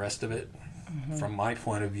videotaped the rest of it from my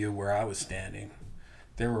point of view where I was standing.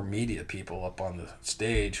 There were media people up on the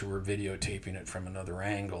stage who were videotaping it from another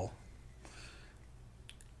angle.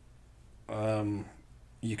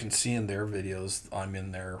 You can see in their videos, I'm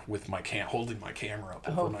in there with my holding my camera up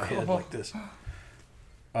over my head like this.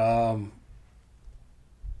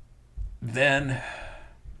 Then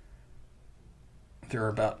there are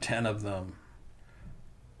about 10 of them,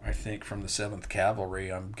 I think, from the 7th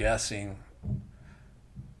Cavalry. I'm guessing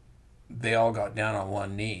they all got down on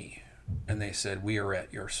one knee and they said, "We are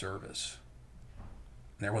at your service."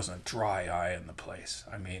 And there wasn't a dry eye in the place.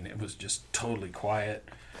 I mean, it was just totally quiet.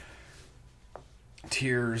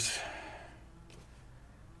 Tears.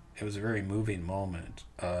 It was a very moving moment.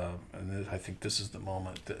 And I think this is the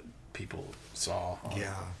moment that people saw on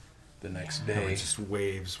the next day. Just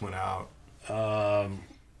waves went out.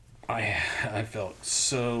 I felt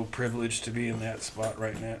so privileged to be in that spot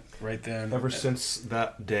right then. Ever since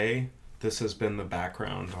that day, this has been the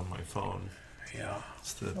background on my phone. Yeah.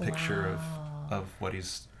 It's the picture of what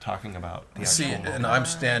he's talking about. The See, actual and I'm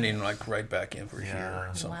standing like right back in for Yeah.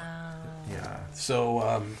 here. So, Yeah.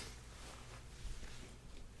 so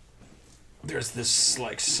there's this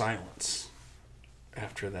like silence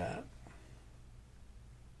after that.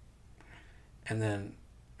 And then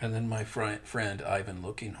my friend Ivan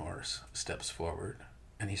Looking Horse steps forward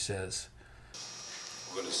and he says,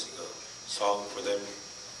 We're going to sing a song for them. And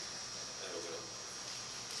we're going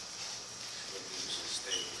to use the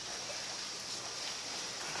stage.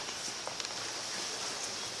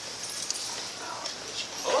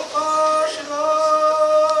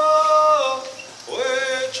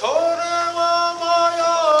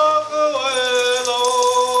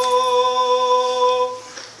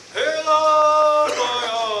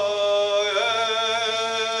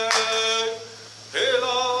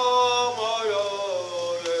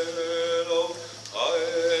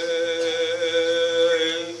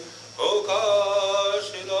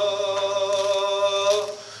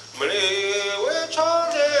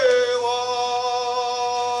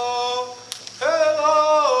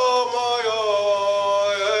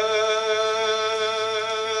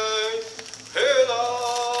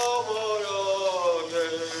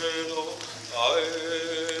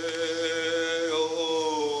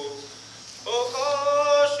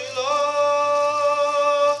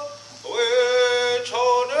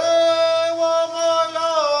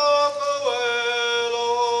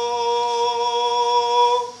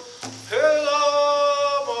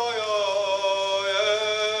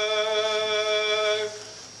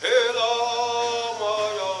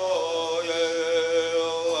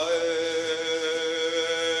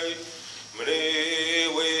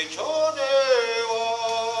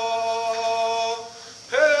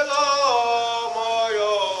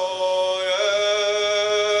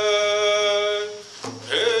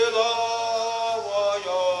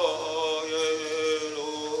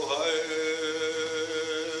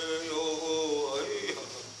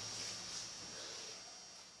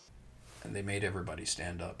 everybody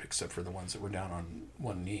stand up except for the ones that were down on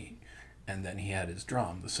one knee. And then he had his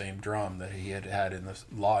drum, the same drum that he had had in the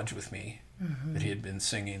lodge with me, that he had been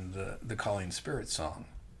singing the Calling Spirit song.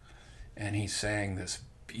 And he sang this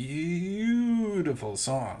beautiful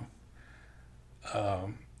song.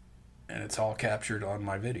 And it's all captured on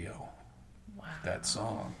my video, that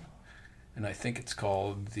song. And I think it's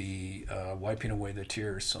called the Wiping Away the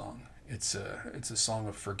Tears song. It's a song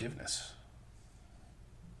of forgiveness.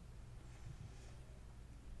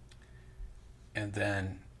 And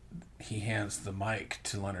then he hands the mic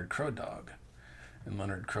to Leonard Crow Dog. And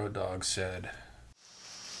Leonard Crow Dog said,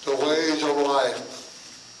 "The ways of life.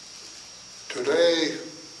 Today,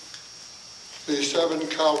 the 7th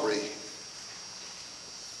Calvary,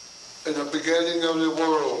 in the beginning of the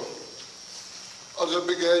world, at the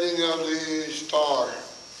beginning of the star,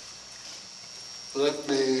 let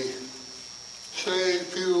me say a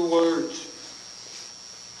few words.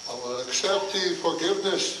 I will accept the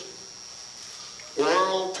forgiveness,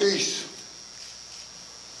 world peace,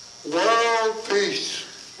 world peace.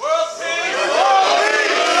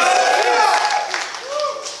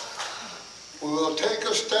 We will take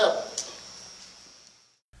a step.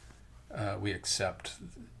 We accept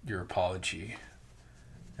your apology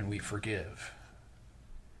and we forgive."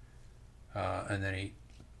 And then he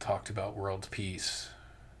talked about world peace,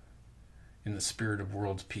 in the spirit of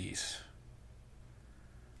world peace.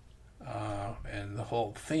 And the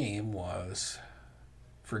whole theme was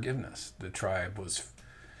forgiveness. The tribe was,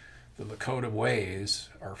 the Lakota ways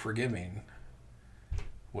are forgiving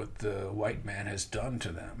what the white man has done to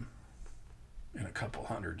them in a couple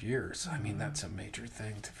hundred years. I mean, that's a major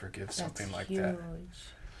thing to forgive something like that.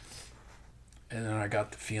 And then I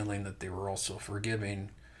got the feeling that they were also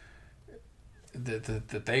forgiving,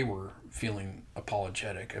 that they were feeling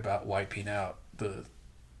apologetic about wiping out the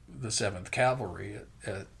 7th Cavalry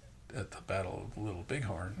at the Battle of Little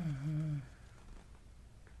Bighorn.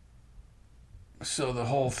 So the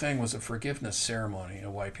whole thing was a forgiveness ceremony, a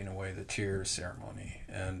wiping away the tears ceremony.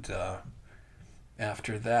 And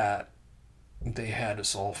after that, they had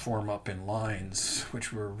us all form up in lines,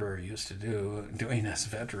 which we were very used to doing as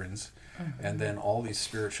veterans. And then all these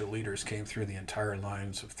spiritual leaders came through the entire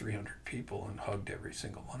lines of 300 people and hugged every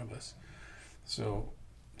single one of us. So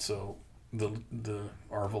the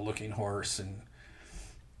Arvel Looking Horse and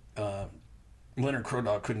Leonard Crow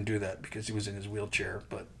Dog couldn't do that because he was in his wheelchair,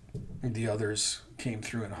 but the others came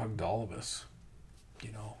through and hugged all of us,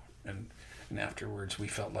 and afterwards we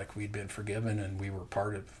felt like we'd been forgiven and we were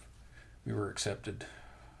accepted,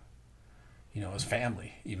 as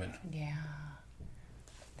family even. Yeah.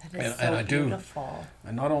 That is and I beautiful.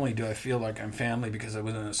 And not only do I feel like I'm family because I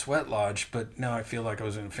was in a sweat lodge, but now I feel like I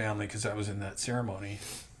was in family because I was in that ceremony,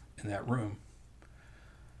 in that room.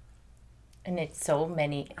 And it's so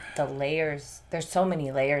many, there's so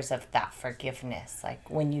many layers of that forgiveness. Like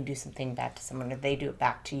when you do something bad to someone or they do it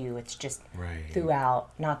back to you, it's just throughout,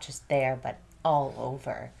 not just there, but all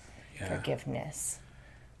over forgiveness.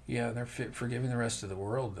 Yeah, they're forgiving the rest of the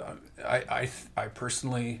world. I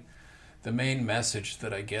personally, the main message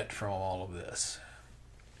that I get from all of this,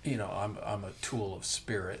 I'm a tool of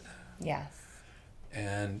spirit. Yes.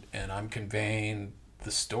 And I'm conveying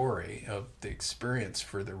the story of the experience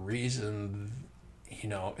for the reason,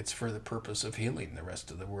 it's for the purpose of healing the rest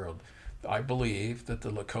of the world. I believe that the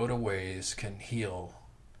Lakota ways can heal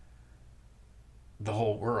the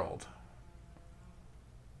whole world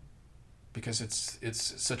because it's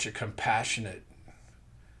such a compassionate,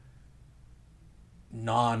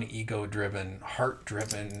 non-ego driven, heart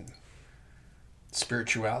driven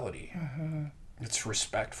spirituality. It's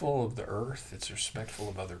respectful of the earth, it's respectful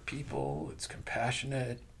of other people, it's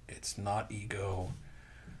compassionate, it's not ego.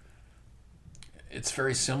 It's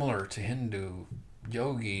very similar to Hindu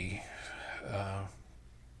yogi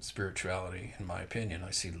spirituality, in my opinion. I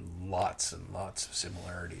see lots and lots of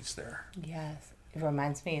similarities there. Yes. It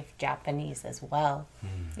reminds me of Japanese as well.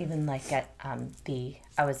 Even like at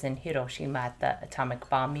I was in Hiroshima at the Atomic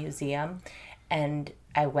Bomb Museum, and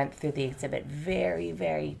I went through the exhibit very,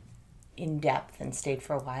 very in depth and stayed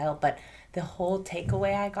for a while. But the whole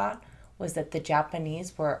takeaway I got was that the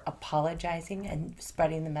Japanese were apologizing and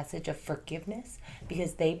spreading the message of forgiveness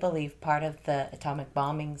because they believe part of the atomic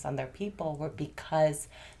bombings on their people were because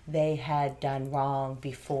they had done wrong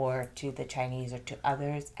before to the Chinese or to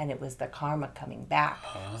others, and it was the karma coming back.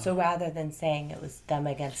 So rather than saying it was them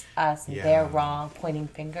against us and they're wrong, pointing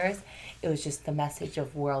fingers, it was just the message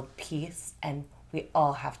of world peace, and we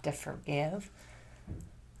all have to forgive.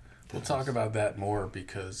 We'll talk about that more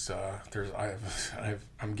because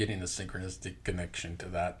I'm getting a synchronistic connection to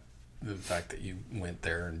that, the fact that you went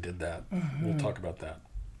there and did that. We'll talk about that.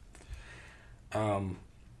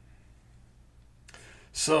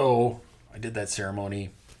 So I did that ceremony.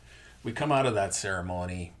 We come out of that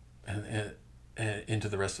ceremony and into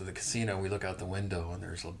the rest of the casino. We look out the window and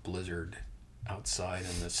there's a blizzard outside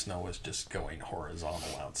and the snow is just going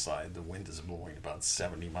horizontal outside. The wind is blowing about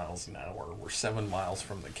 70 miles an hour. We're 7 miles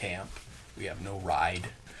from the camp. We have no ride.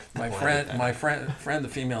 My friend, the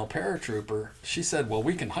female paratrooper, she said, "Well,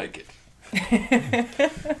 we can hike it.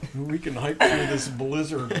 We can hike through this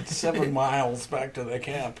blizzard 7 miles back to the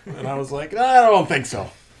camp." And I was like, "I don't think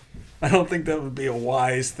so." I don't think that would be a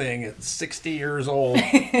wise thing at 60 years old.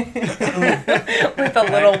 With a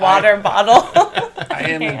little water bottle. I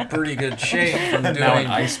am in pretty good shape from And now an doing.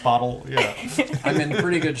 ice bottle. Yeah. I'm in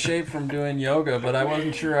pretty good shape from doing yoga, but I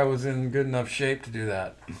wasn't sure I was in good enough shape to do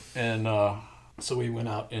that. And so we went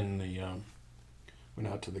out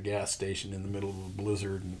to the gas station in the middle of a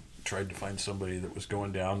blizzard and tried to find somebody that was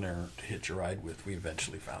going down there to hitch a ride with. We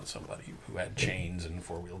eventually found somebody who had chains and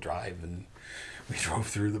four-wheel drive, and we drove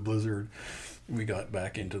through the blizzard. We got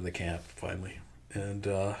back into the camp finally, and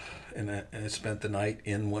I spent the night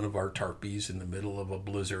in one of our tarpies in the middle of a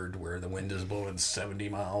blizzard where the wind is blowing 70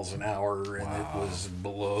 miles an hour, and it was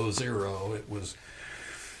below zero. It was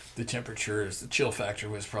the chill factor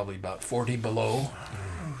was probably about 40 below,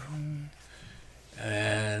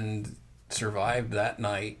 and survived that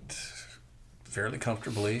night fairly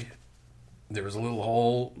comfortably. There was a little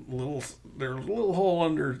hole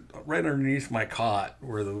right underneath my cot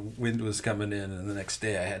where the wind was coming in, and the next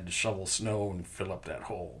day I had to shovel snow and fill up that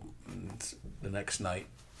hole. And the next night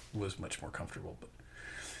was much more comfortable,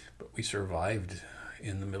 but we survived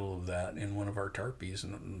in the middle of that in one of our tarpies,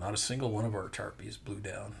 and not a single one of our tarpies blew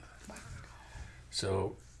down.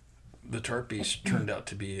 So the tarpies turned out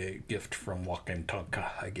to be a gift from Wakantanka,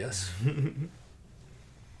 I guess.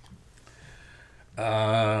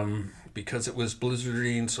 Because it was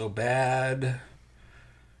blizzarding so bad,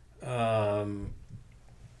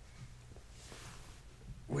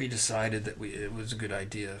 we decided that it was a good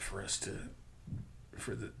idea for us to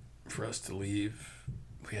leave.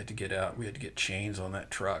 We had to get out. We had to get chains on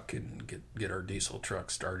that truck and get our diesel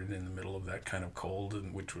truck started in the middle of that kind of cold,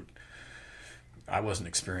 and I wasn't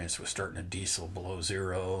experienced with starting a diesel below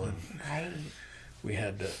zero, and Right. we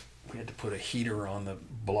had to put a heater on the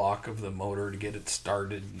block of the motor to get it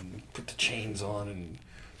started, and put the chains on and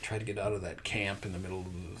try to get out of that camp in the middle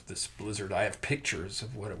of this blizzard. I have pictures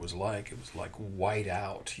of what it was like. It was like white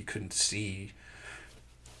out. You couldn't see,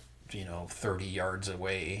 30 yards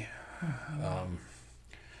away.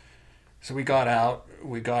 So we got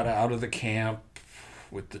out of the camp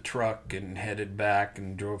with the truck and headed back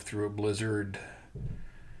and drove through a blizzard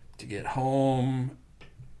to get home.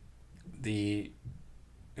 The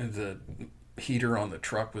heater on the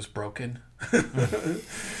truck was broken.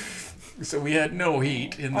 So we had no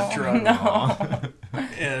heat in the truck. No.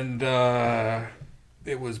 And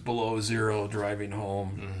it was below zero driving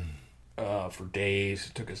home for days.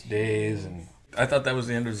 It took us days, and I thought that was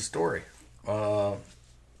the end of the story.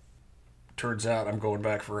 Turns out I'm going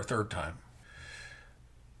back for a third time.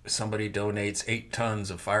 Somebody donates 8 tons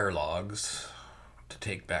of fire logs to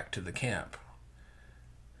take back to the camp.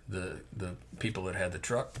 The people that had the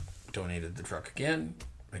truck donated the truck again.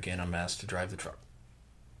 Again, I'm asked to drive the truck.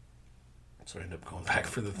 So I end up going back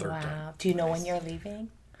for the third time. Wow. Do you know when you're leaving?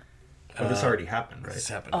 Oh, this already happened, right? This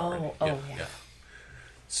happened Oh, already. yeah.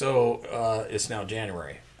 So it's now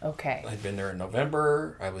January. Okay. I'd been there in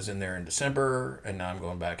November. I was in there in December, and now I'm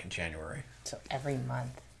going back in January. So every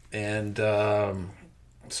month. And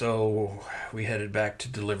so we headed back to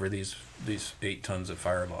deliver these 8 tons of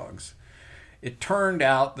fire logs. It turned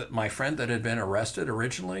out that my friend that had been arrested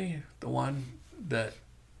originally, the one that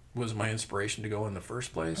was my inspiration to go in the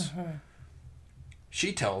first place,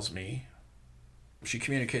 she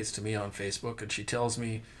communicates to me on Facebook, and she tells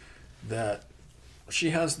me that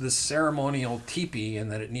she has this ceremonial teepee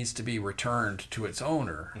and that it needs to be returned to its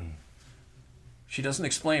owner. She doesn't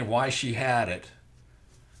explain why she had it,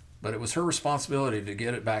 but it was her responsibility to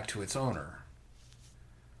get it back to its owner.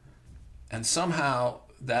 And somehow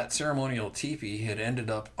that ceremonial teepee had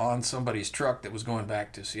ended up on somebody's truck that was going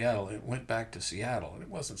back to Seattle. It went back to Seattle, and it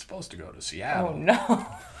wasn't supposed to go to Seattle.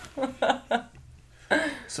 Oh, no.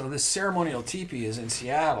 So this ceremonial teepee is in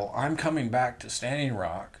Seattle. I'm coming back to Standing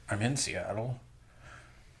Rock. I'm in Seattle.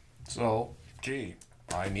 So,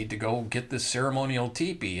 I need to go get this ceremonial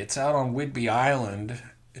teepee. It's out on Whidbey Island.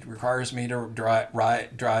 It requires me to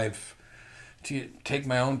drive to take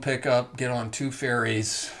my own pickup, get on 2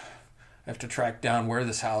 ferries. I have to track down where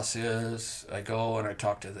this house is. I go and I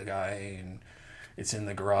talk to the guy, and it's in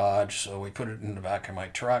the garage. So we put it in the back of my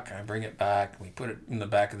truck. I bring it back. We put it in the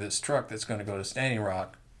back of this truck that's going to go to Standing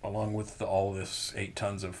Rock, along with all this 8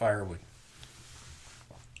 tons of firewood.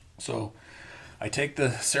 So I take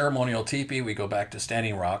the ceremonial teepee. We go back to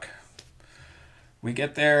Standing Rock. We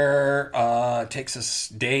get there. It takes us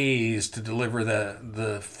days to deliver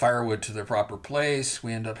the firewood to the proper place.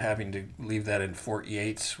 We end up having to leave that in Fort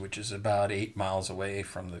Yates, which is about 8 miles away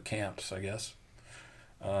from the camps, I guess.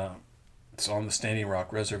 It's on the Standing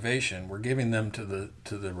Rock Reservation. We're giving them to the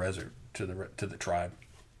tribe.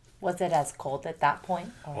 Was it as cold at that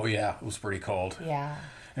point? Oh yeah, it was pretty cold. Yeah.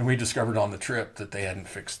 And we discovered on the trip that they hadn't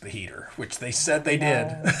fixed the heater, which they said they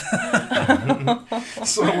did.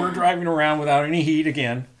 So we're driving around without any heat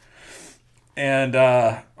again. And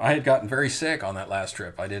I had gotten very sick on that last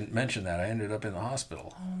trip. I didn't mention that. I ended up in the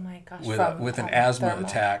hospital Oh my gosh. with an asthma thermal.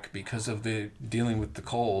 attack because of the dealing with the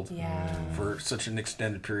cold Yeah. for such an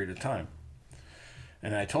extended period of time.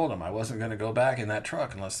 And I told them I wasn't going to go back in that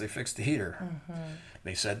truck unless they fixed the heater. Mm-hmm.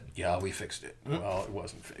 They said, yeah, we fixed it. Well, it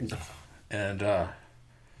wasn't fixed. And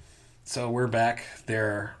so we're back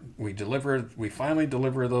there. We finally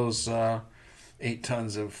deliver those 8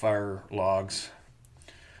 tons of fire logs.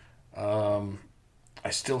 I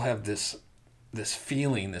still have this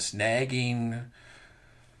feeling, this nagging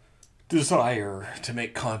desire to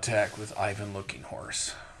make contact with Ivan Looking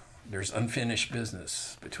Horse. There's unfinished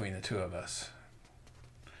business between the two of us.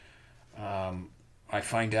 I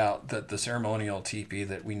find out that the ceremonial teepee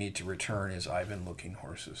that we need to return is Ivan Looking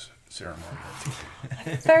Horse's ceremonial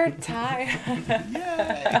teepee. Third time.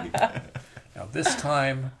 Now this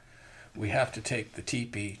time, we have to take the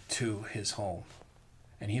teepee to his home,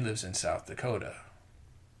 and he lives in South Dakota.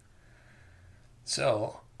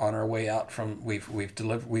 So on our way out from we've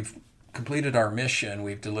completed our mission.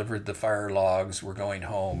 We've delivered the fire logs. We're going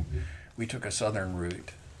home. We took a southern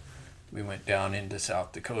route. We went down into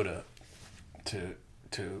South Dakota to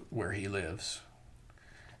where he lives,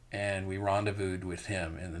 and we rendezvoused with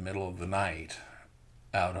him in the middle of the night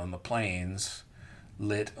out on the plains,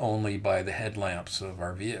 lit only by the headlamps of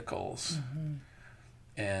our vehicles. Mm-hmm.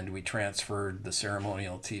 And we transferred the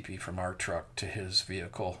ceremonial teepee from our truck to his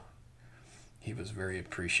vehicle. He was very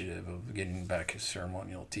appreciative of getting back his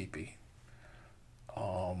ceremonial teepee.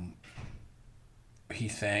 He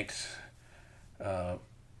thanked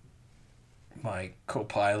my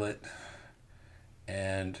co-pilot,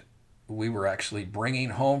 and we were actually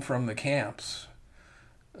bringing home from the camps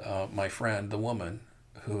my friend, the woman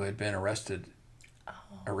who had been arrested.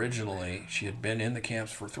 Originally, she had been in the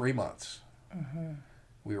camps for 3 months. Mm-hmm.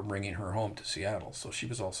 We were bringing her home to Seattle, so she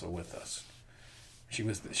was also with us. She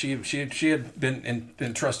had been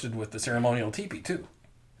entrusted with the ceremonial teepee too.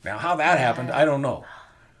 Now, how that happened, I don't know.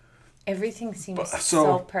 Everything seems But-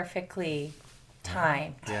 so perfectly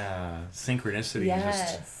timed. Yeah, synchronicity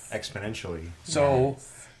Yes. just exponentially. So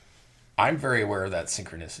Yes. I'm very aware of that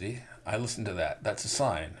synchronicity. I listen to that. That's a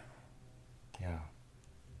sign. Yeah.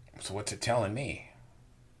 So what's it telling me?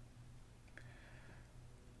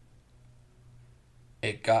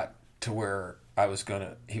 It got to where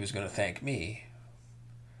he was gonna thank me.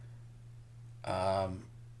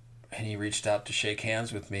 And he reached out to shake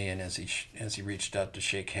hands with me, and as he reached out to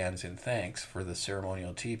shake hands in thanks for the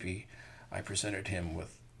ceremonial teepee, I presented him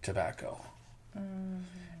with tobacco.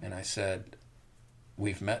 And I said,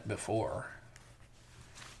 we've met before.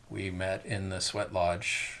 We met in the sweat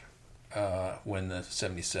lodge when the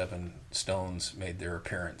 77 Stones made their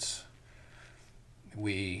appearance.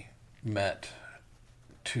 We met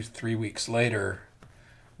 2-3 weeks later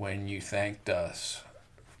when you thanked us,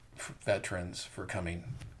 veterans, for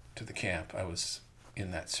coming to the camp. I was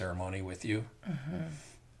in that ceremony with you. Mm-hmm.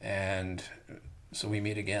 And so we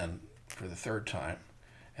meet again for the 3rd time,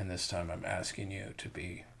 and this time I'm asking you to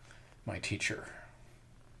be my teacher.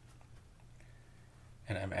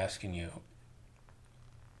 And I'm asking you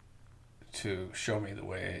to show me the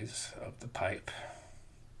ways of the pipe.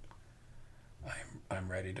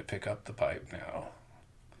 I'm ready to pick up the pipe now.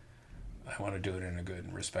 I want to do it in a good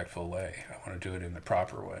and respectful way. I want to do it in the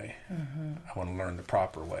proper way. Mm-hmm. I want to learn the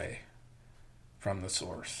proper way from the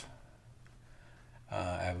source.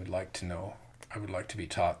 I would like to be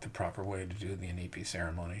taught the proper way to do the Inipi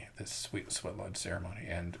ceremony, this sweet sweat lodge ceremony,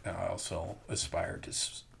 and I also aspire to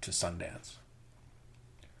Sundance.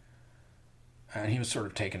 And he was sort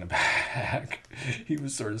of taken aback. He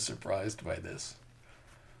was sort of surprised by this.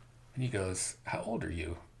 And he goes, "How old are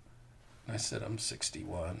you?" And I said, "I'm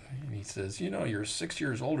 61. And he says, "You're 6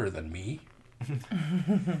 years older than me."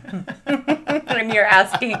 And you're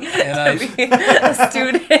asking And to be a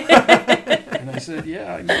student. And I said,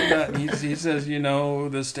 "Yeah, I know that." And he says,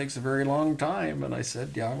 "This takes a very long time." And I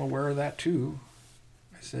said, "Yeah, I'm aware of that too."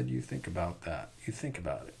 I said, "You think about that. You think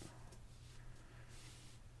about it."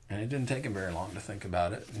 And it didn't take him very long to think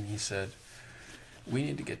about it. And he said, "We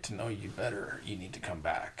need to get to know you better. You need to come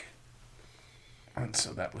back." And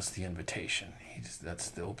so that was the invitation. That's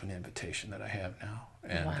the open invitation that I have now.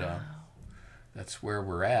 And Wow. That's where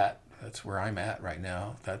we're at. That's where I'm at right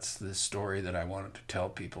now. That's the story that I wanted to tell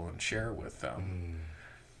people and share with them.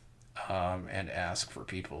 And ask for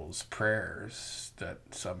people's prayers that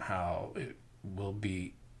somehow it will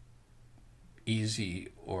be easy,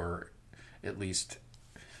 or at least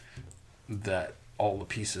that all the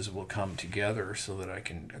pieces will come together so that I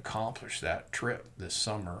can accomplish that trip this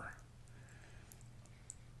summer.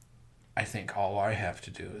 I think all I have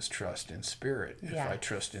to do is trust in spirit. If I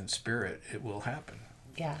trust in spirit, it will happen.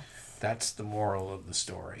 Yes. That's the moral of the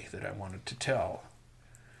story that I wanted to tell.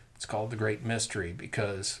 It's called The Great Mystery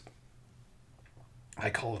because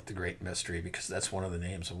I call it The Great Mystery because that's one of the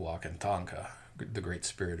names of Wakantanka, the Great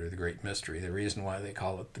Spirit or the Great Mystery. The reason why they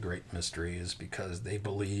call it the Great Mystery is because they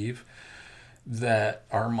believe that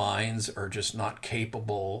our minds are just not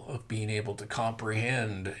capable of being able to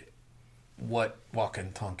comprehend what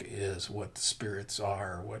Wakantanka is, what the spirits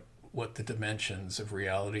are, what the dimensions of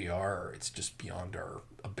reality are. It's just beyond our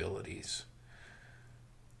abilities.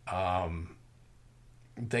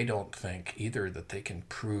 They don't think either that they can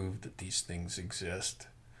prove that these things exist,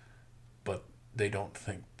 but they don't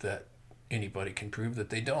think that anybody can prove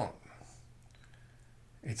that they don't.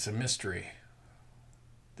 It's a mystery.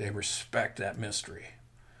 They respect that mystery.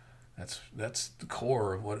 That's the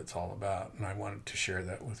core of what it's all about, and I wanted to share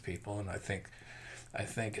that with people. And I think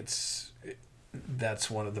that's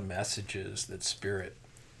one of the messages that Spirit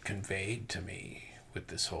conveyed to me with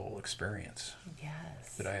this whole experience.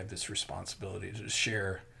 Yes. That I have this responsibility to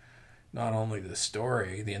share not only the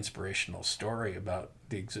story, the inspirational story about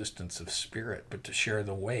the existence of Spirit, but to share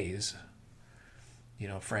the ways. You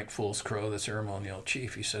know, Frank Fool's Crow, the ceremonial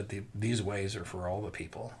chief, he said these ways are for all the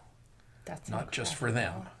people. That's not incredible. Just for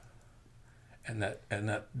them. And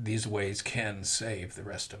that these ways can save the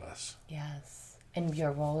rest of us. Yes. And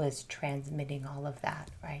your role is transmitting all of that,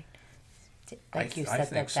 right? Like you I said,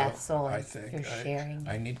 think the so. vessel, I and think you're sharing.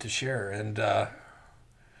 I need to share. And,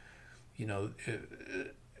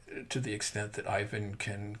 to the extent that Ivan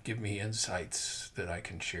can give me insights that I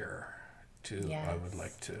can share too, Yes. I would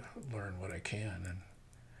like to learn what I can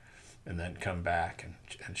and then come back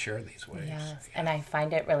and share these ways. Yes, and I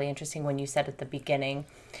find it really interesting when you said at the beginning,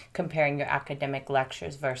 comparing your academic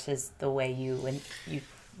lectures versus the way you did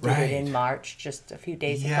it in March, just a few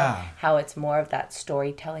days ago, how it's more of that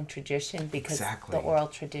storytelling tradition because the oral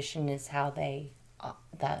tradition is how they,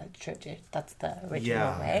 that's the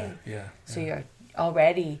original way. Yeah. So you're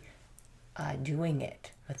already doing it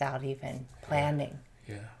without even planning.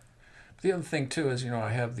 Yeah. The other thing too is, I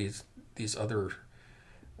have these other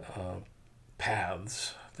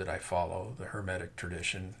paths that I follow, the Hermetic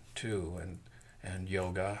tradition too, and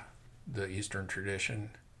yoga, the Eastern tradition.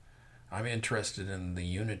 I'm interested in the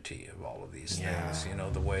unity of all of these things,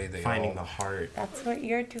 the way they finding the heart. That's what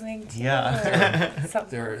you're doing too. Yeah.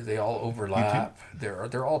 They all overlap.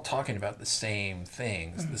 They're all talking about the same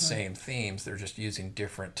things, the same themes. They're just using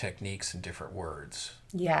different techniques and different words.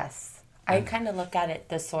 Yes. I kind of look at it,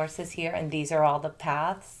 the sources here, and these are all the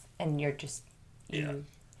paths, and you're just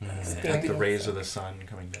Like the rays of the sun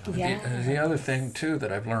coming down. Yeah. The other thing too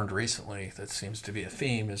that I've learned recently that seems to be a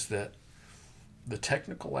theme is that the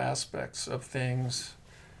technical aspects of things,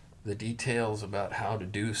 the details about how to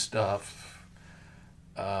do stuff,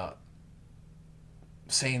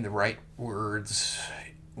 saying the right words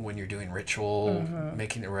when you're doing ritual,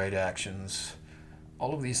 making the right actions,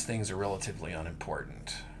 all of these things are relatively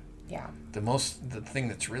unimportant. Yeah. The thing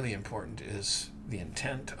that's really important is the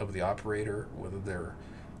intent of the operator, whether they're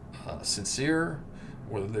sincere,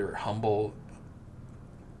 whether they're humble.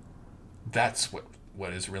 That's what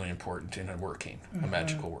is really important in a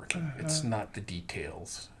magical working. It's not the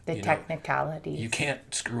details. The technicalities. You can't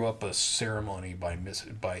screw up a ceremony by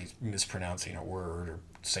mispronouncing a word or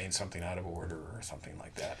saying something out of order or something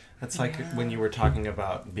like that. That's like when you were talking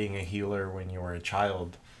about being a healer when you were a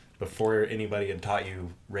child, before anybody had taught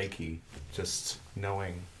you Reiki, just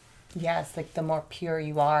knowing. Yes, like the more pure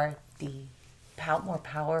you are, the more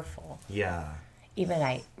powerful. Yeah. Even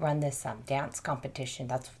I run this dance competition.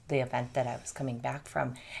 That's the event that I was coming back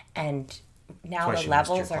from. And now the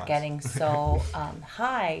levels are getting so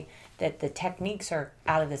high that the techniques are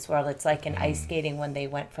out of this world. It's like in ice skating when they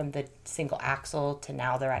went from the single axel to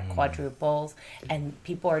now they're at quadruples. And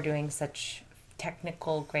people are doing such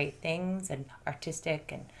technical, great things and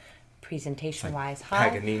artistic and presentation-wise high.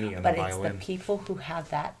 Paganini on but the it's violin. the people who have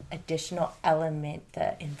that additional element,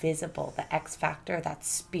 the invisible, the X factor, that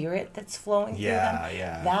spirit that's flowing through them.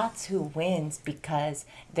 Yeah. That's who wins because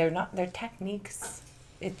their techniques,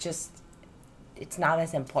 it's not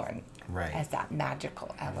as important as that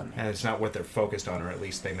magical element. And it's not what they're focused on, or at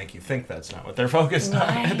least they make you think that's not what they're focused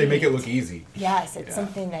on. They make it look easy. Yes, it's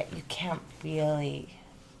something that you can't really,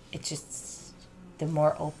 it's just, the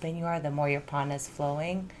more open you are, the more your prana is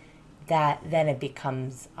flowing, then it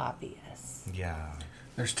becomes obvious. Yeah.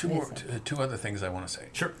 There's two other things I want to say.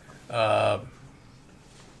 Sure. I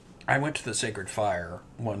went to the Sacred Fire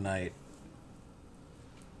one night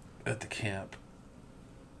at the camp,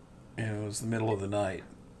 and it was the middle of the night.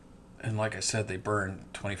 And like I said, they burn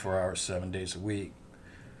 24 hours, 7 days a week.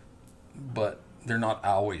 But they're not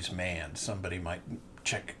always manned. Somebody might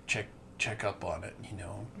check up on it, you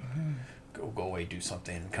know. Go away, do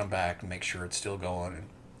something, and come back and make sure it's still going. And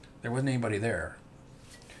there wasn't anybody there.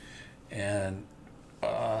 And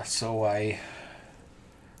so I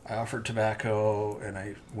offered tobacco, and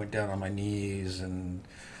I went down on my knees and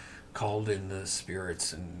called in the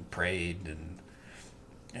spirits and prayed,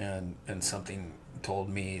 and something told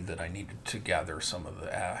me that I needed to gather some of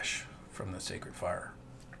the ash from the sacred fire.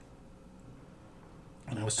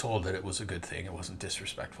 And I was told that it was a good thing. It wasn't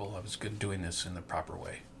disrespectful. I was good doing this in the proper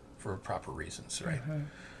way, for proper reasons, right?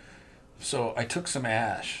 So I took some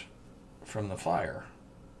ash from the fire,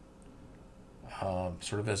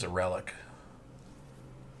 sort of as a relic.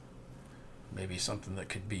 Maybe something that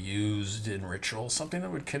could be used in ritual, something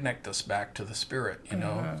that would connect us back to the spirit, you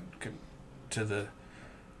know, to the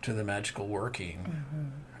magical working.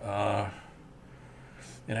 And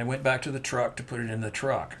I went back to the truck to put it in the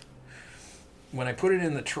truck. When I put it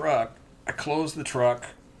in the truck, I closed the truck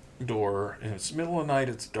door, and it's the middle of the night,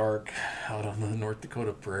 it's dark, out on the North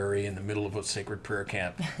Dakota prairie in the middle of a sacred prayer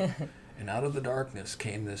camp. And out of the darkness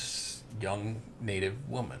came this young Native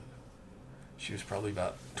woman. She was probably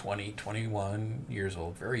about 20, 21 years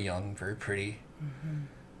old, very young, very pretty.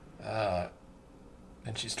 And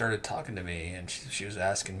she started talking to me, and she was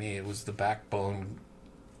asking me, it was the Backbone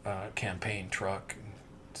campaign truck, and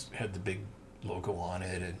it had the big logo on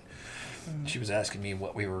it, and she was asking me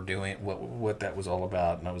what we were doing, what that was all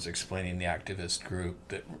about, and I was explaining the activist group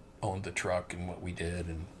that owned the truck and what we did,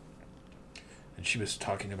 and she was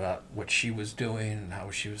talking about what she was doing and how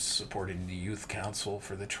she was supporting the youth council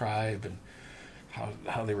for the tribe, and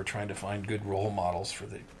how they were trying to find good role models for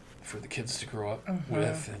the kids to grow up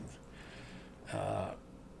with, and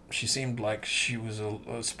she seemed like she was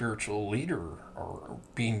a spiritual leader or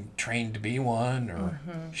being trained to be one, or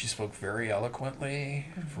she spoke very eloquently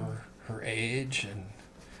for her age, and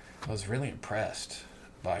I was really impressed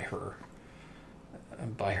by her.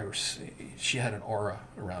 She had an aura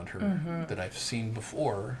around her that I've seen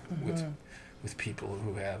before with people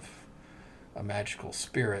who have a magical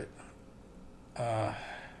spirit.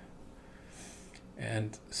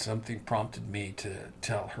 And something prompted me to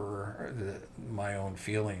tell her my own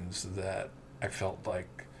feelings, that I felt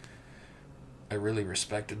like I really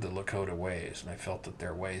respected the Lakota ways, and I felt that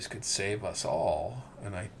their ways could save us all.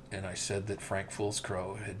 And I said that Frank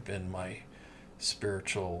Foolscrow had been my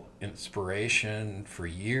spiritual inspiration for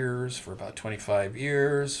years, for about 25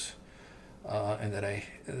 years, and that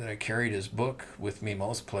I carried his book with me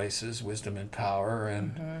most places, Wisdom and Power,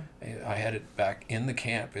 and I had it back in the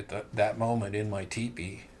camp at that moment in my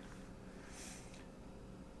teepee.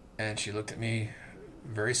 And she looked at me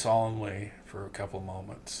very solemnly for a couple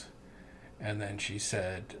moments, and then she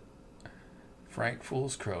said, "Frank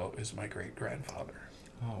Foolscrow is my great-grandfather."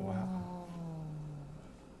 Oh, wow.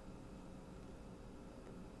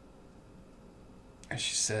 And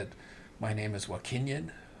she said, "My name is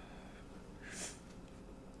Wakinian.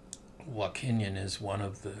 Wakinian is one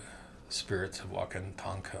of the spirits of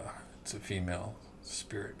Wakantanka. It's a female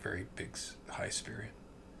spirit, very big, high spirit."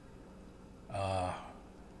 Of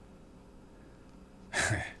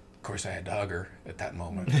course, I had to hug her at that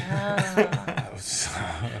moment. I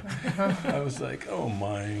was like, oh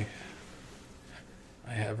my.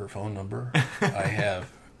 I have her phone number.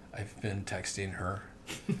 I've been texting her.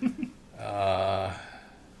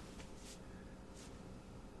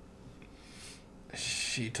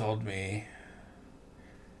 She told me,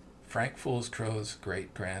 Frank Foolscrow's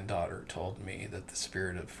great-granddaughter told me that the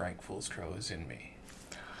spirit of Frank Foolscrow is in me.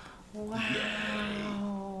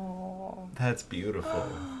 Wow. That's beautiful.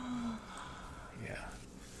 Yeah.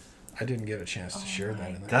 I didn't get a chance to share that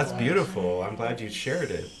in that That's class. beautiful. I'm glad you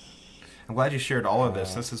shared it. I'm glad you shared all of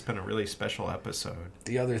this. This has been a really special episode.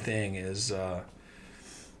 The other thing is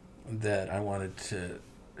that I wanted to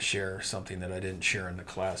share something that I didn't share in the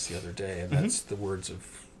class the other day, and that's the words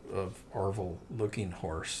of Orville Looking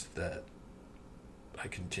Horse that I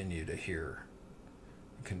continue to hear,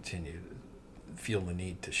 continue to feel the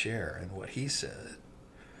need to share. And what he said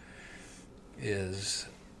is,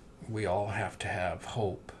 we all have to have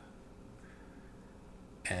hope,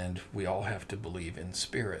 and we all have to believe in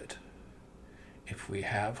spirit. If we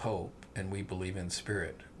have hope and we believe in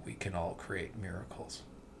spirit, we can all create miracles.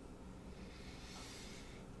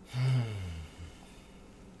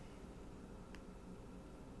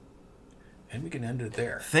 And we can end it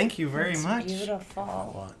there. Thank you very That's much.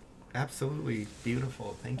 beautiful. Absolutely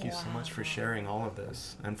beautiful. Thank you so much for sharing all of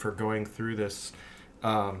this and for going through this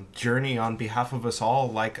journey on behalf of us all,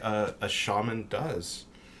 like a shaman does.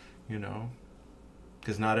 you know,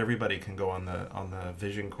 because not everybody can go on the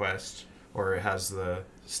vision quest or has the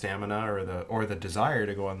stamina or the desire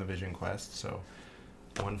to go on the vision quest. So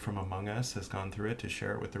one from among us has gone through it to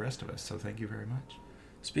share it with the rest of us. So thank you very much.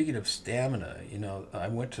 Speaking of stamina, I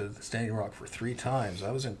went to Standing Rock for 3 times.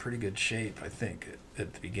 I was in pretty good shape, I think,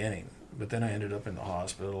 at the beginning. But then I ended up in the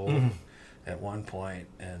hospital at one point,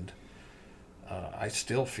 and I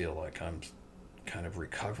still feel like I'm kind of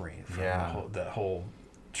recovering from that whole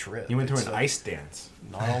trip. You went through an ice dance.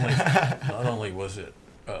 Not only was it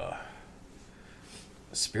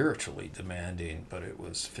spiritually demanding, but it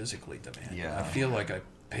was physically demanding. Yeah. I feel like I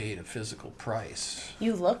paid a physical price.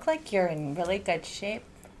 You look like you're in really good shape.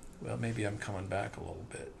 Well, maybe I'm coming back a little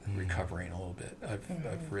bit, recovering a little bit.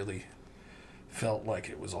 I've really felt like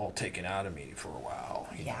it was all taken out of me for a while.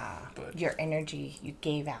 But your energy, you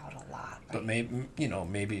gave out a lot. Right? But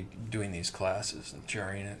maybe doing these classes and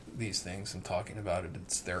sharing these things and talking about it,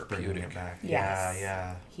 it's therapeutic. Bringing it back. Yes.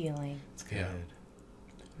 Yeah. Healing. It's good. Yeah.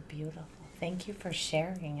 Beautiful. Thank you for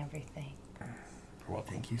sharing everything. Well,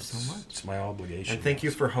 Thank you so much. It's my obligation. And thank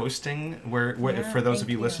you for hosting. For those of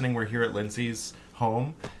you listening, we're here at Lindsay's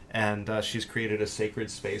home, and she's created a sacred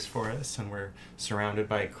space for us, and we're surrounded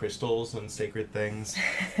by crystals and sacred things,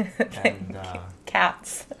 and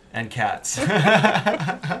Cats. and cats.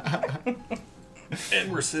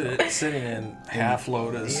 And we're sitting in half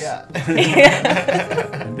lotus. Yeah.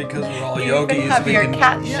 And because we're all You yogis, even have we your can,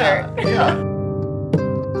 cat shirt. Yeah.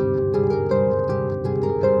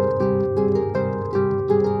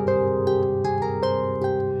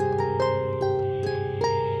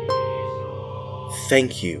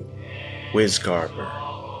 Thank you, Wiz Garber,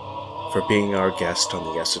 for being our guest on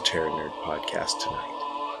the Esoteric Nerd podcast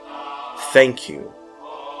tonight. Thank you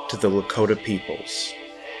to the Lakota peoples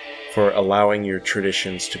for allowing your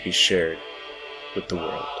traditions to be shared with the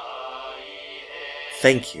world.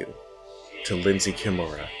 Thank you to Lindsay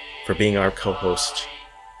Kimura for being our co-host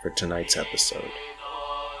for tonight's episode.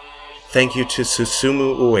 Thank you to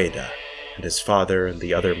Susumu Ueda and his father and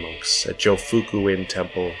the other monks at Jofuku-in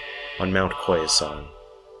Temple on Mount Koyasan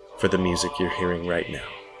for the music you're hearing right now.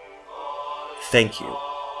 Thank you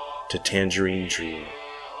to Tangerine Dream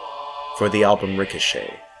for the album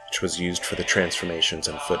Ricochet, which was used for the Transformations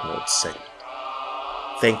and Footnotes segment.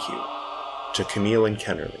 Thank you to Camille and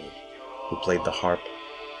Kennerly, who played the harp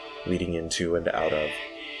leading into and out of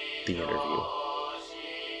the interview.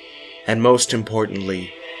 And most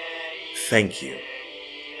importantly, thank you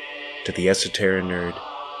to the Esoteric Nerd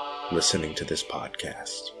listening to this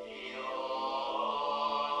podcast.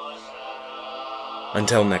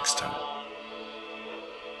 Until next time.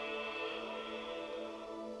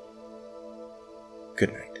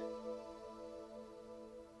 Good night.